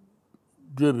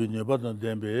jubi nyebatan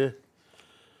denbe,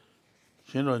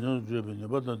 chin ranyan su jubi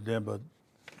nyebatan denba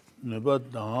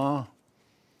Nebatan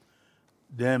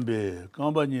Dembe,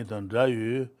 Kamba Nitan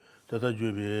Drayu, Tata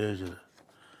Jubi,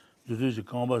 Juju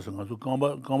Kamba Sangasu,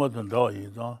 Kamba Tandawa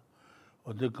Yitan,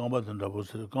 or the Kamba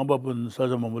Tandabus, Kamba Pun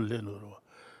Saja Mamul Lenu,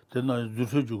 then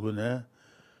Juju Jugune,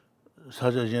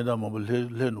 Saja Jenda Mamul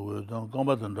Lenu,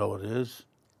 Kamba Tandawa is.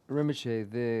 Rinpoche,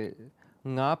 the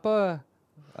Ngapa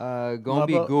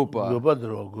Gombi Gupa. Gupa,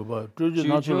 Tuju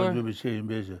National Jubi Shay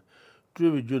Beja,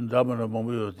 Jubi Jun Damana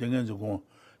Mamu, Tingan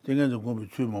Tingan going to be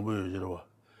two more.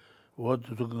 What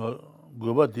to go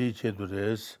about the each to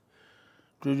res?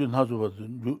 Juju Natural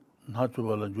and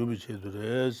Jubi to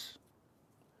res.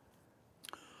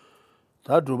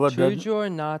 That Jor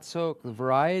not so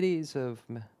varieties of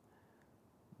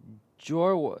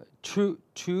Jor true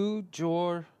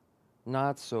Jor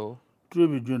not so.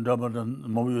 Tribi Jun Damadan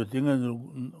Mobu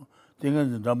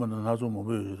Tingan Damadan Hasu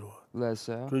Mobu.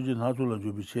 Lesser. Juju Natural and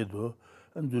Jubi Chedo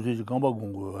and Juju Gamba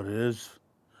Gungo res.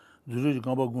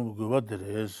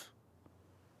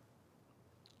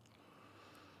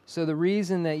 So the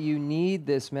reason that you need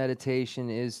this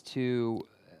meditation is to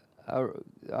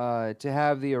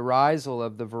have the arisal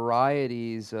of the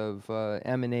varieties of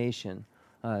emanation.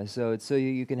 So it's so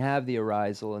you can have the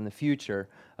arisal in the future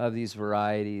of these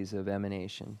varieties of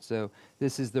emanation. So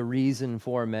this is the reason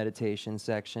for meditation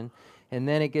section. And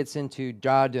then it gets into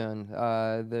Dadun,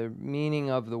 the meaning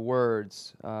of the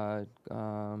words.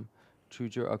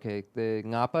 Okay, the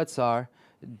Ngapa Tsar,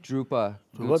 Drupa,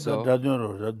 Gutso.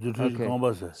 Okay,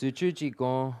 Suchuji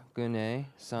Gon Gune,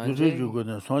 Sanji. Suchuji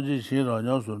Gune, Sanji Shira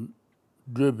Nyansun,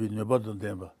 Drubi Nebatan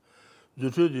Demba.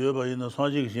 Suchuji Yoba in the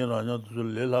Sanji Shira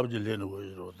Nyansun, Lelabji Lenu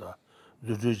Rota,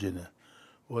 Suchuji.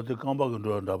 What the combat can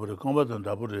do on double the combat and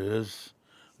double is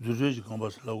Suchuji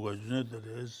Combas Logo United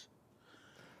is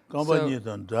Combat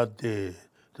and that day,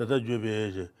 Tata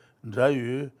Jubi,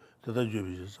 Drayu, Tata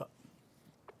Jubi.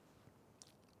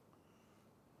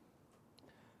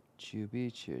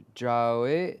 Jubichu.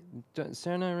 Drawe.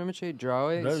 Serna Rinpoche,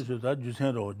 Drawe. 그래서 다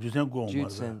주생고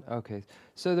Jutsen. Okay.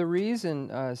 So the reason,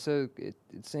 it's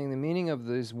saying the meaning of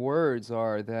these words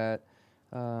are that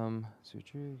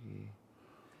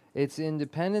it's in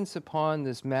dependence upon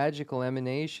this magical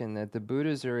emanation that the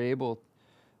Buddhas are able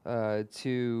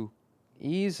to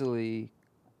easily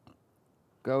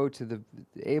go to the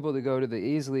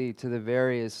easily to the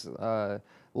various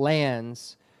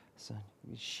lands. So,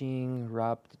 Xing,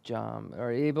 Rapt, Jam,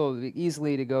 are able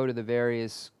easily to go to the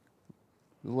various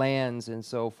lands and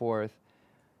so forth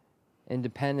in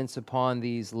dependence upon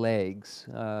these legs.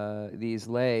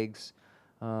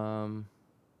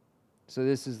 So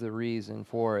this is the reason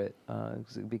for it,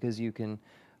 because you can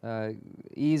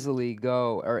easily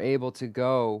go, are able to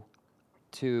go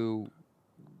to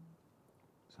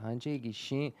Sanjay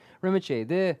Gishin. Rinpoche,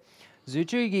 the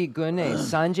Zuchugi Gune,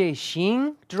 Sanjay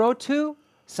Shing drove to?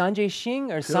 Sanjay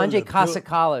Shing or Sanjay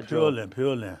Kasakala drove?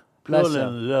 표현.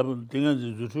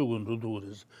 딩은 주축은 두두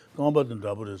です. 강바든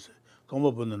잡으랬어.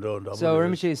 강바는 잡으랬어. So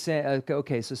Rinpoche is saying,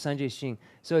 okay, so Sanjay Shing.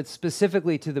 So it's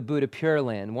specifically to the Buddha Pure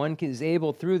Land. One is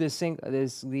able through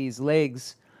these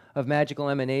legs of magical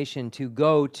emanation to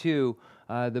go to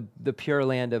the Pure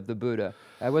Land of the Buddha.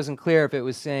 I wasn't clear if it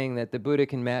was saying that the Buddha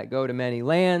can go to many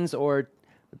lands or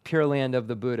the Pure Land of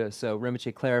the Buddha. So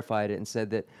Rinpoche clarified it and said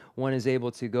that one is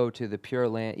able to go to the Pure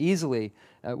Land easily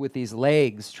with these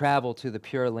legs, travel to the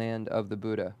Pure Land of the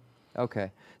Buddha.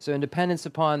 Okay, so in dependence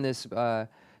upon this,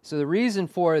 so the reason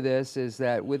for this is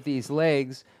that with these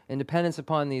legs, in dependence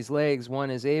upon these legs, one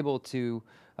is able to,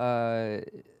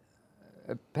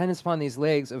 dependence upon these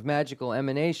legs of magical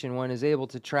emanation, one is able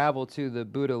to travel to the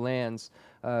Buddha lands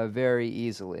very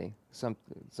easily.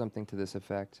 Something to this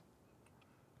effect.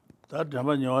 다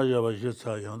담반 영화가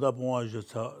있었어. 영다 봉화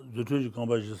있었어. 주축이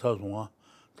강바 있었어.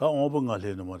 다 오번가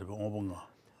되는 말이야. 오번가.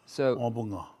 So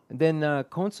then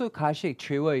konso kashik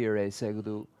triwa yure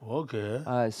segdu. Okay.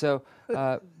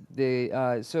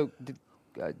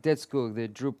 That's good. The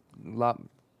drup lap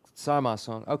sarma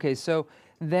song. Okay, so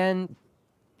then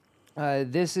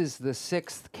this is the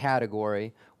sixth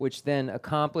category, which then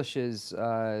accomplishes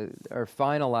or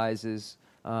finalizes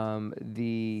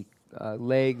the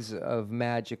legs of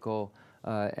magical,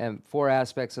 and four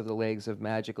aspects of the legs of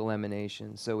magical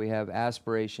emanation. So we have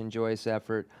aspiration, joyous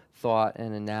effort, thought,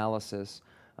 and analysis.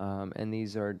 And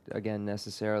these are, again,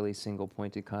 necessarily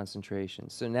single-pointed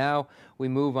concentrations. So now we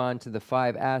move on to the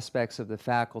 5 aspects of the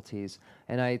faculties.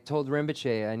 And I told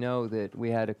Rinpoche, I know that we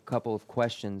had a couple of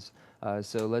questions.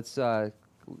 So let's,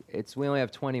 we only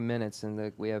have 20 minutes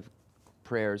and we have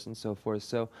prayers and so forth.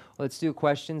 So let's do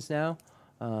questions now.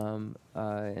 And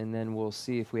then we'll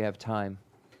see if we have time,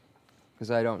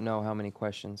 because I don't know how many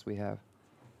questions we have.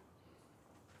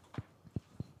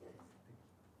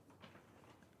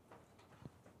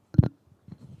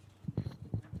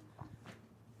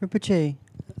 Rinpoche,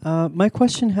 my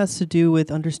question has to do with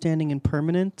understanding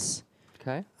impermanence.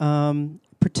 Okay.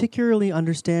 Particularly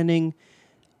understanding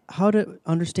how to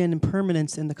understand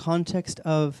impermanence in the context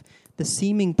of the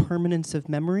seeming permanence of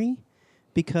memory,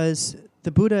 because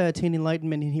the Buddha attained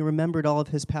enlightenment and he remembered all of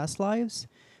his past lives,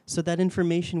 so that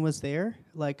information was there,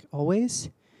 like always.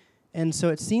 And so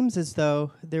it seems as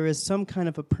though there is some kind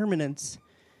of a permanence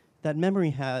that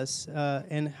memory has,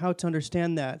 and how to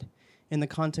understand that in the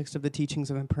context of the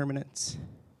teachings of impermanence.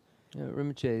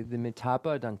 Rinpoche, the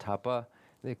mitapa dantapa,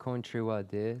 the kontriwa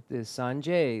de, the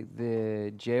sanje,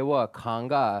 the jewa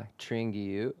kanga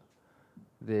tringiyu,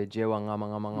 the jewa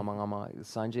ngama,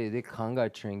 sanje, the kanga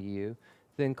tringiyu.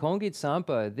 Then kongit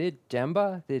sampa, the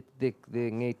demba, the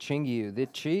nge tringiyu, the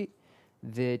chi,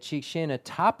 the chikshena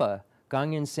tapa,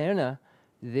 ganyan sena,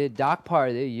 the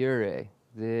dakpar, the yure,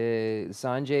 the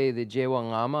sanje, the jewa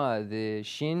ngama, the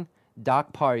shin,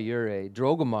 dakpar yure,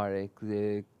 drogamare,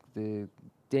 the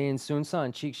dayan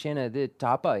sunsan, chikshena, the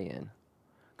tapa yin,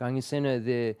 ganyan sena,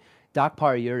 the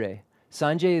dakpar yure,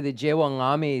 sanje, the jewa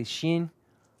ngame, shin,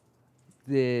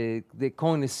 the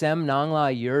kong the sem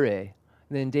nangla yure.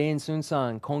 Then Dayan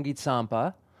Sunsan Kongit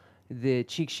Sampa, the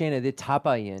Chikshena, the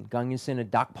Tapayin, Gangyusena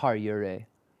Dakpar Yure.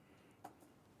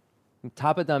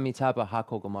 Tapa Dami Tapa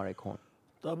Hakogamare Kon.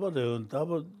 Tapa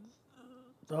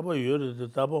Yure, the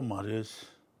Tapa Mares.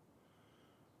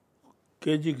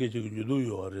 Keji Judu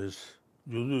Yores,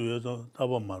 Judu Yore,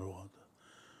 Tapa Maro.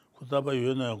 Kutapa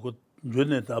Yuna, good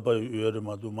June Tapa Yure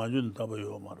Madu, Majun Tapa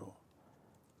Yomaro.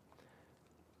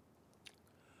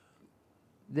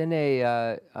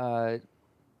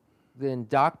 Then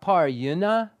Dakpar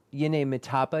Yuna, Yine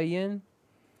Mitapa Yin?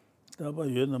 Tapa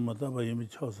Yuna Matapa Yimi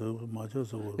Choso,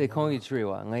 Machoso. They call you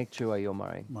Triwa, like Triwa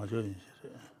Yomari. Macho.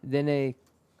 Then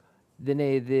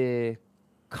the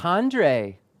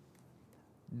Kandre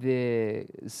the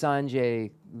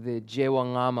Sanjay, the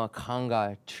Jewangama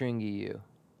Kanga Tringiyu.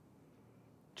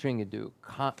 Tringidu,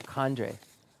 Kandre.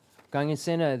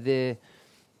 Gangisena, the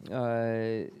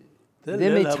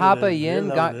Mitapa Yin,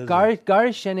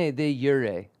 Garishene, the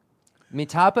Yure.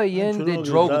 Mitapa Yin, the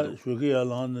Drogudu. Shuki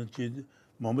Alan,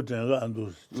 Momatanga and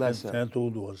those Santo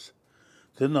was.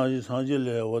 Then I just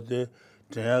Sanjay, what they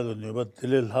Tanga, but the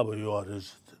little harbor you are.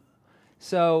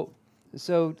 So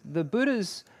the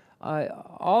Buddha's,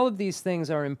 all of these things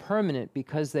are impermanent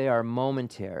because they are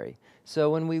momentary.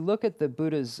 So when we look at the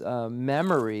Buddha's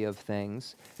memory of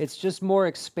things, it's just more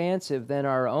expansive than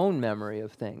our own memory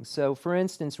of things. So for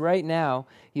instance, right now,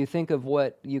 you think of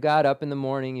what you got up in the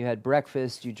morning, you had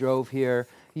breakfast, you drove here,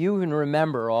 you can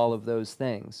remember all of those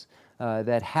things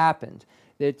that happened.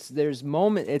 It's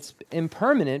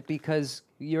impermanent because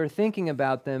you're thinking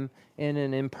about them in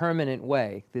an impermanent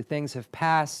way. The things have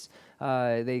passed,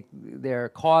 they're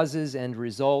causes and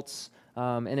results,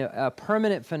 and a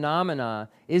permanent phenomena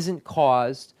isn't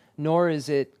caused, nor is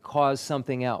it cause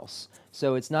something else.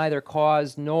 So it's neither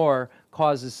caused nor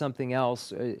causes something else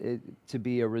to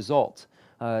be a result.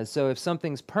 So if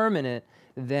something's permanent,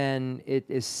 then it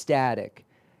is static.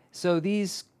 So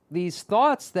these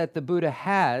thoughts that the Buddha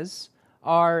has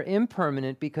are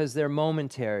impermanent because they're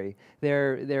momentary,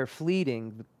 they're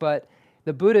fleeting, but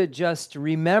the Buddha just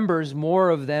remembers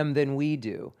more of them than we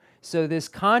do. So this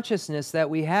consciousness that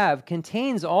we have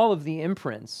contains all of the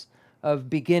imprints of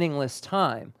beginningless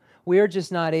time. We are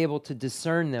just not able to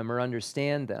discern them or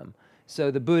understand them.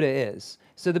 So the Buddha is.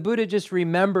 So the Buddha just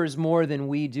remembers more than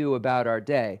we do about our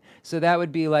day. So that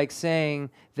would be like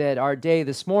saying that our day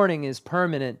this morning is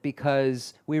permanent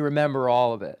because we remember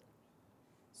all of it.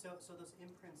 So those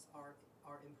imprints are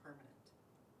impermanent.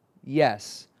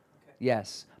 Yes. Okay.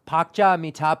 Yes. Pakja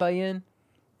mitapayin?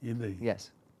 Yes.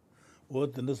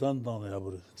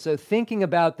 So thinking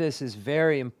about this is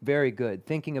very, very good.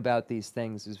 Thinking about these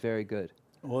things is very good.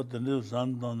 So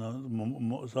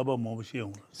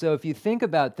if you think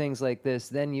about things like this,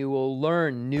 then you will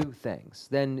learn new things.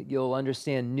 Then you'll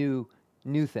understand new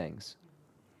things.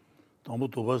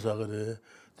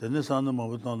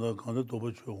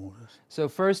 So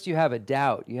first you have a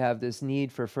doubt, you have this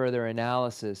need for further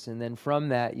analysis, and then from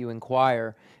that you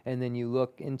inquire, and then you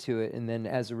look into it, and then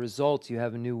as a result you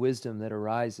have a new wisdom that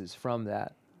arises from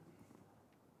that.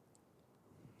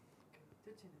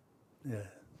 Yeah.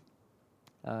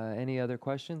 Any other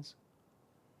questions?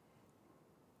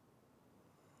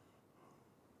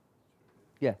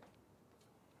 Yeah.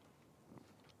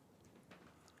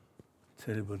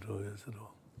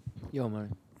 Yomar.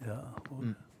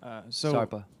 Yeah. So,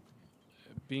 Sarpa.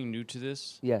 being new to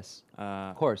this, Yes,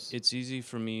 of course. it's easier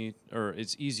for me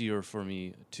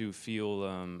to feel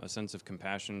a sense of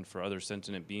compassion for other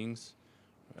sentient beings,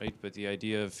 right? But the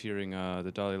idea of hearing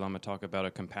the Dalai Lama talk about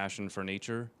a compassion for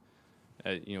nature,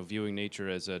 viewing nature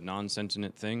as a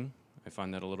non-sentient thing, I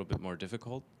find that a little bit more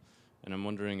difficult. And I'm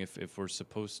wondering if we're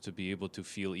supposed to be able to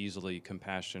feel easily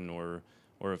compassion or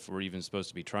if we're even supposed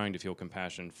to be trying to feel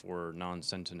compassion for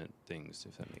non-sentient things,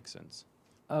 if that makes sense.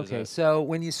 Okay, so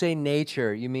when you say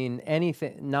nature, you mean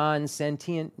anything,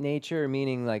 non-sentient nature,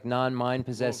 meaning like non-mind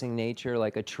possessing nature,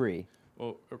 like a tree?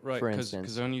 Well, right, for instance.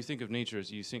 because when you think of nature,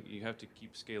 you think you have to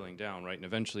keep scaling down, right? And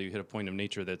eventually you hit a point of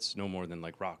nature that's no more than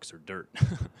like rocks or dirt.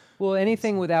 Well,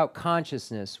 anything without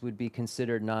consciousness would be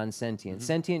considered non-sentient. Mm-hmm.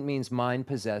 Sentient means mind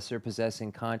possessor,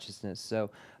 possessing consciousness. So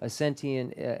a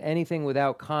sentient, anything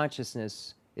without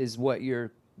consciousness is what you're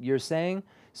saying.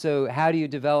 So how do you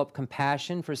develop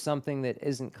compassion for something that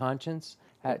isn't conscious,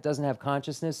 doesn't have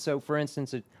consciousness? So for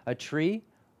instance, a tree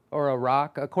or a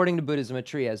rock, according to Buddhism, a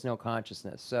tree has no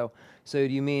consciousness. So do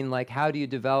you mean like how do you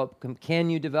develop, can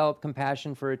you develop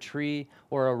compassion for a tree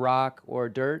or a rock or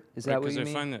dirt? Is that what you mean?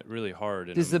 Because I find that really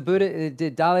hard. Does the Buddha,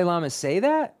 did Dalai Lama say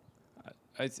that?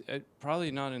 I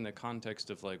probably not in the context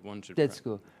of like one should... That's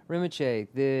cool. Rinpoche,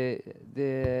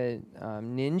 the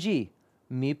ninji,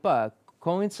 mipa,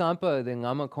 Koin Sampa, the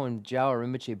Ngama Kon Jao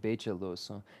Rinpoche Becha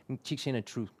Loso, Chikshena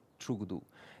Trugudu.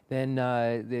 Then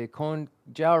the Kon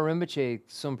Jao Rinpoche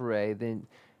Sumpere, then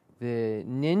the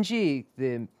Ninji,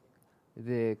 the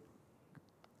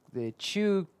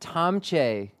Chu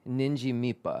Tamche Ninji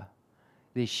Mipa,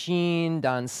 the Shin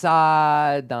Dan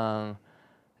Sa Dan,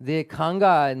 the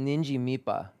Kanga Ninji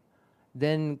Mipa,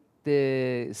 then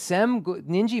the Sem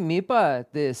Ninji Mipa,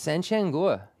 the Senchen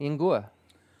Gua, Ingua.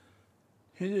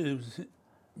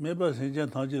 Meba senja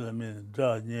tangilame,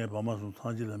 dra nye bamasu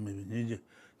tangilame, ninja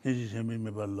shembi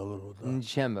meba lagro.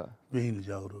 Chenmo. Behin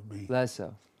jagro, behin. Less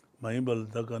so. Mayimbal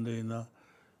dakande na,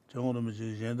 changono me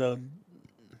jenda,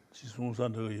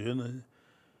 chisungsan to yena.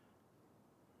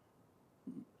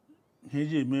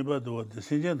 hinji meba the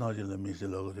sinjen thaji la mi se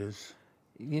lo res.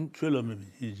 Chula mi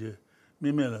hinji,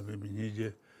 mime la mi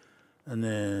hinji, and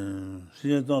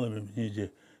sinjen tang la mi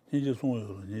hinji, hinji song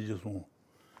yo, hinji song.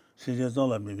 Sinjen tang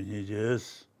la mi hinji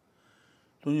es.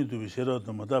 Tuni tu bi shera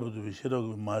to matabu tu bi shera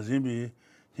mazin bi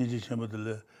hinji chemba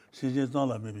de sinjen tang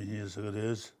la mi hinji se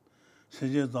res.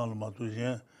 Sinjen tang la ma tu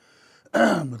jen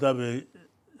matabu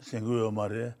sengu yo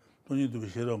mare, tuni tu bi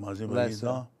shera mazin bi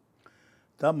hinji.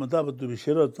 다 matabu tu bi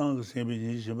shera tang ge senbi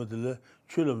hinji chemba de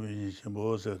chula mi hinji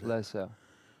chemba se. Less so.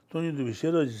 돈이 두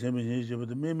비셔로 지세면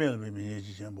이제부터 매매를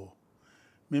매매지 전부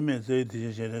매매 저희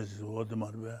디제셔스 어디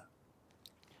말이야.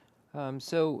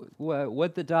 So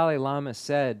what the Dalai Lama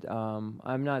said,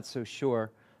 I'm not so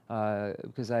sure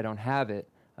because I don't have it.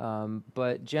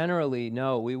 But generally,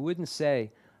 no, we wouldn't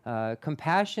say.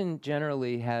 Compassion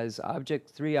generally has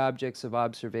three objects of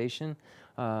observation: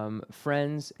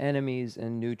 friends, enemies,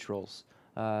 and neutrals.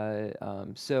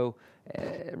 So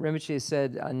Rinpoche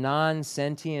said a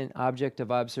non-sentient object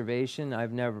of observation.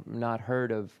 I've not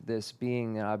heard of this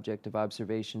being an object of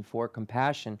observation for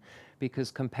compassion,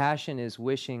 because compassion is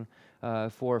wishing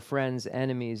for friends,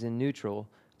 enemies, and neutral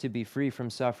to be free from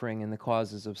suffering and the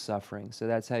causes of suffering. So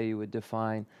that's how you would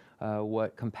define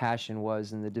what compassion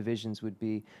was, and the divisions would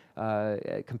be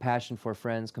compassion for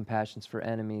friends, compassion for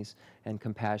enemies, and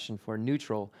compassion for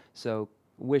neutral. So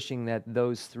wishing that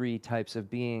those three types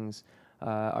of beings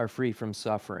are free from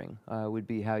suffering would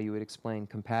be how you would explain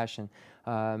compassion.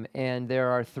 And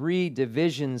there are three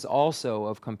divisions also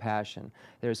of compassion.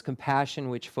 There's compassion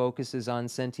which focuses on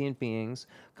sentient beings,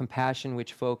 compassion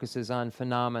which focuses on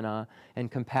phenomena, and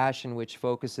compassion which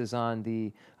focuses on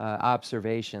the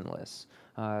observationless.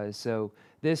 So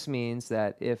this means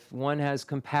that if one has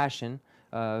compassion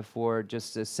for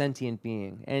just a sentient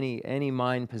being, any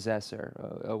mind possessor,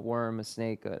 a worm, a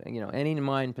snake, any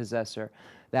mind possessor,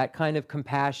 that kind of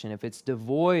compassion, if it's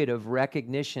devoid of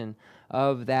recognition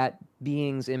of that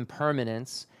being's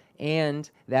impermanence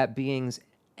and that being's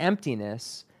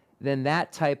emptiness, then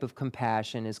that type of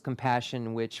compassion is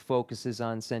compassion which focuses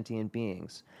on sentient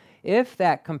beings. If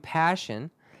that compassion,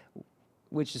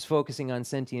 which is focusing on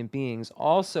sentient beings,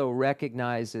 also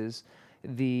recognizes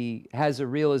has a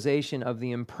realization of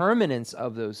the impermanence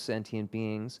of those sentient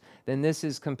beings, then this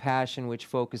is compassion which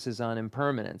focuses on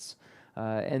impermanence.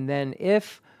 And then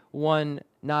if one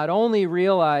not only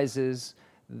realizes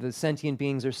the sentient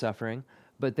beings are suffering,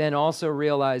 but then also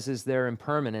realizes their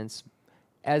impermanence,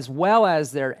 as well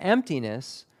as their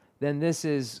emptiness, then this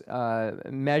is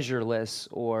measureless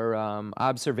or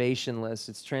observationless.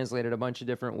 It's translated a bunch of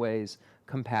different ways,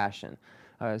 compassion.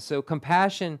 So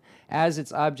compassion as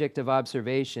its object of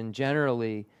observation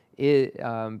generally,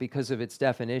 because of its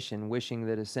definition, wishing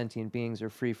that sentient beings are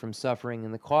free from suffering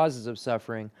and the causes of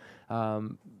suffering,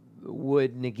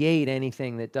 would negate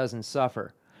anything that doesn't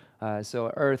suffer.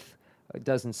 So Earth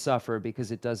doesn't suffer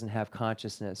because it doesn't have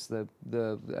consciousness,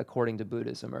 according to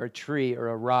Buddhism, or a tree or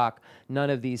a rock.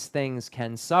 None of these things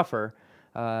can suffer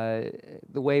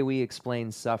the way we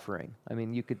explain suffering. I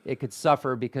mean, it could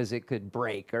suffer because it could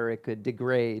break or it could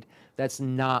degrade. That's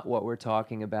not what we're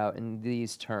talking about in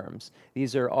these terms.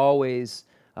 These are always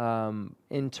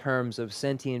in terms of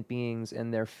sentient beings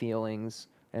and their feelings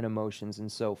and emotions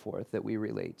and so forth that we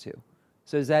relate to.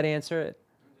 So does that answer it?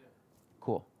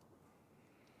 Cool.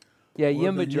 Yeah,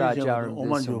 Yimba Dra Jarum.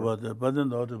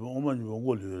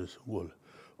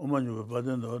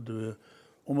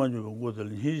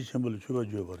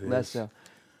 Less so.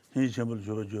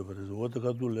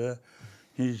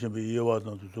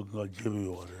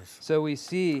 So we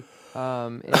see in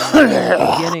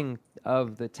the beginning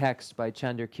of the text by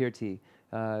Chandrakirti,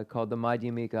 called the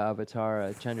Madhyamika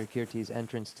Avatara, Chandrakirti's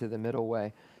entrance to the middle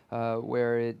way,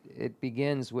 where it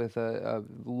begins with a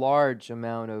large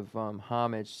amount of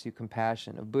homage to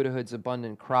compassion. Of Buddhahood's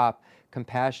abundant crop,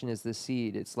 compassion is the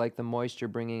seed. It's like the moisture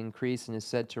bringing increase and is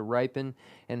said to ripen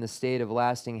in the state of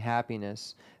lasting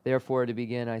happiness. Therefore, to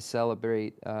begin, I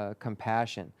celebrate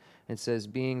compassion. It says,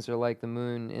 beings are like the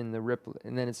moon in the ripple.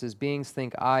 And then it says, beings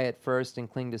think I at first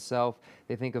and cling to self.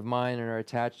 They think of mine and are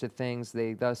attached to things.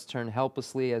 They thus turn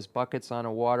helplessly as buckets on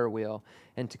a water wheel.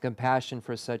 And to compassion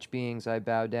for such beings I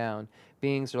bow down.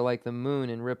 Beings are like the moon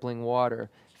in rippling water,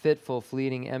 fitful,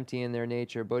 fleeting, empty in their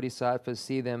nature. Bodhisattvas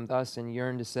see them thus and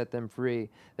yearn to set them free.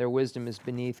 Their wisdom is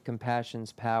beneath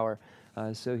compassion's power.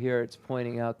 So here it's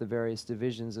pointing out the various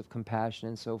divisions of compassion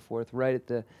and so forth, right at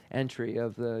the entry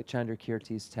of the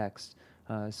Chandrakirti's text.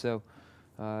 So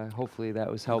hopefully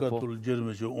that was helpful.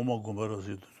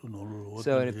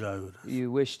 So if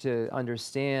you wish to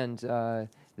understand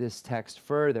this text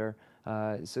further,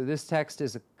 so this text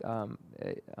is so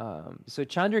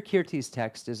Chandrakirti's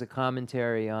text is a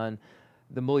commentary on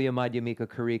the Mulya Madhyamika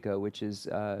Karika, which is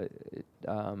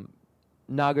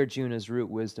Nagarjuna's root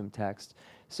wisdom text.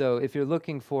 So if you're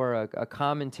looking for a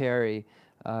commentary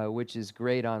which is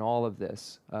great on all of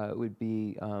this, it would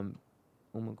be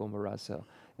Umagomaraso.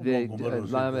 The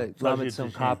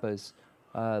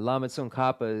Lama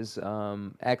Tsongkhapa's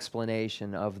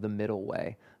explanation of the middle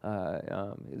way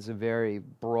is a very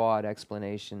broad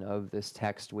explanation of this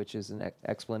text, which is an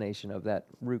explanation of that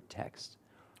root text.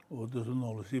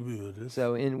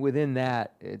 So within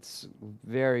that, it's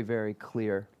very, very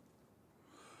clear.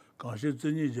 So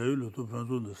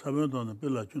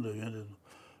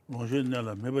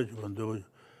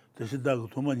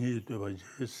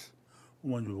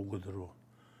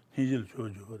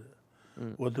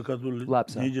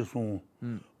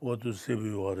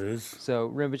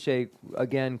Rinpoche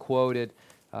again quoted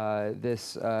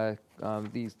the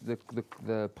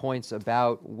points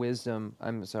about wisdom.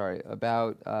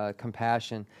 About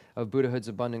compassion of Buddhahood's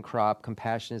abundant crop.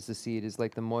 Compassion is the seed, is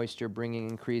like the moisture bringing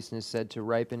increase, and is said to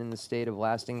ripen in the state of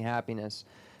lasting happiness.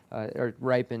 Or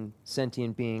ripen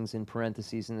sentient beings in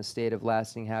parentheses in the state of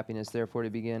lasting happiness. Therefore, to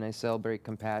begin, I celebrate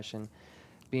compassion.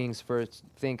 Beings first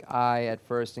think I at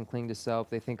first and cling to self.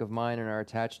 They think of mine and are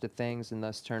attached to things and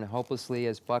thus turn hopelessly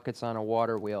as buckets on a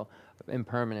water wheel.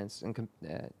 Impermanence. And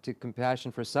to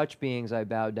compassion for such beings I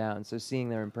bow down. So seeing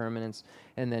their impermanence.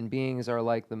 And then beings are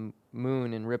like the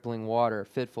moon in rippling water,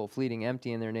 fitful, fleeting,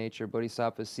 empty in their nature.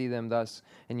 Bodhisattvas see them thus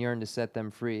and yearn to set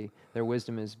them free. Their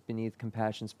wisdom is beneath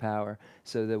compassion's power.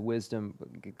 So the wisdom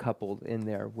coupled in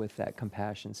there with that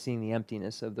compassion, seeing the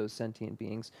emptiness of those sentient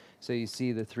beings. So you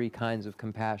see the three kinds of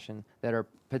compassion that are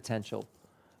potential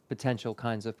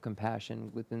kinds of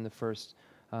compassion within the first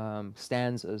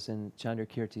stanzas in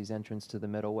Chandrakirti's entrance to the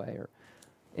middle way, or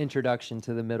introduction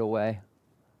to the middle way.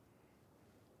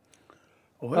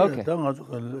 Okay.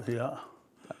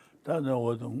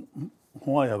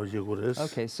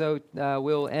 Okay, so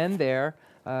we'll end there,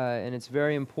 and it's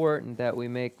very important that we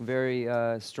make very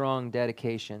strong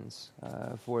dedications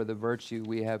for the virtue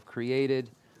we have created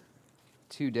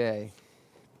today.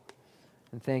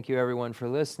 And thank you everyone for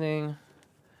listening.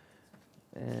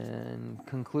 And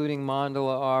concluding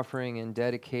mandala offering and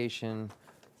dedication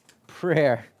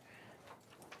prayer.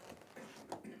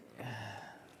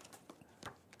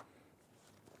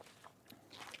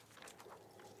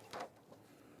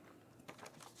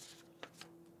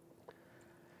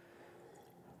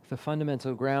 The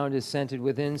fundamental ground is scented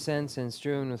with incense and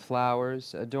strewn with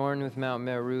flowers, adorned with Mount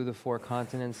Meru, the four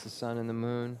continents, the sun and the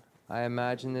moon. I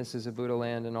imagine this as a Buddha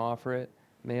land and offer it.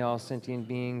 May all sentient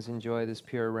beings enjoy this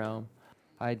pure realm.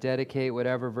 I dedicate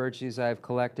whatever virtues I have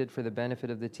collected for the benefit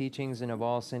of the teachings and of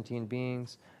all sentient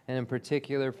beings, and in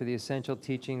particular for the essential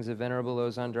teachings of Venerable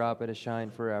Lobsang Drakpa to shine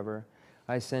forever.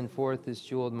 I send forth this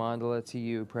jeweled mandala to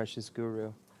you, precious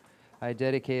Guru. I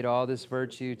dedicate all this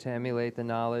virtue to emulate the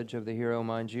knowledge of the hero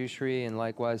Manjushri and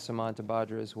likewise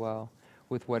Samantabhadra as well.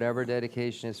 With whatever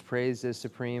dedication is praised as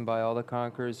supreme by all the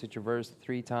conquerors who traversed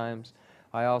 3 times,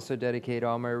 I also dedicate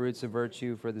all my roots of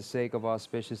virtue for the sake of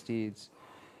auspicious deeds.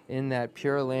 In that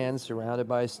pure land surrounded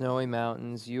by snowy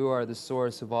mountains, you are the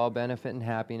source of all benefit and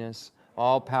happiness.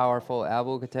 All-powerful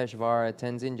Avalokiteshvara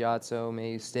Tenzin Gyatso,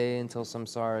 may you stay until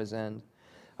samsara's end.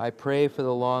 I pray for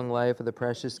the long life of the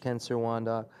precious Khensur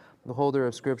Wandak, the holder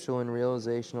of scriptural and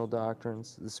realizational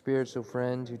doctrines, the spiritual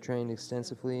friend who trained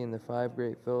extensively in the 5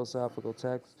 great philosophical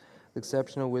texts, with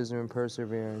exceptional wisdom and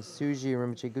perseverance. Suji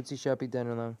Rinpoche Gutsi Shapi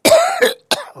Denalang.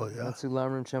 Natsu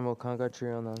Lamrim Chenmo Kanka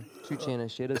Trionang. Chuchena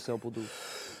Sheda Selpudu.